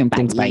see you soon. Bye.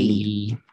 Thanks. Bye.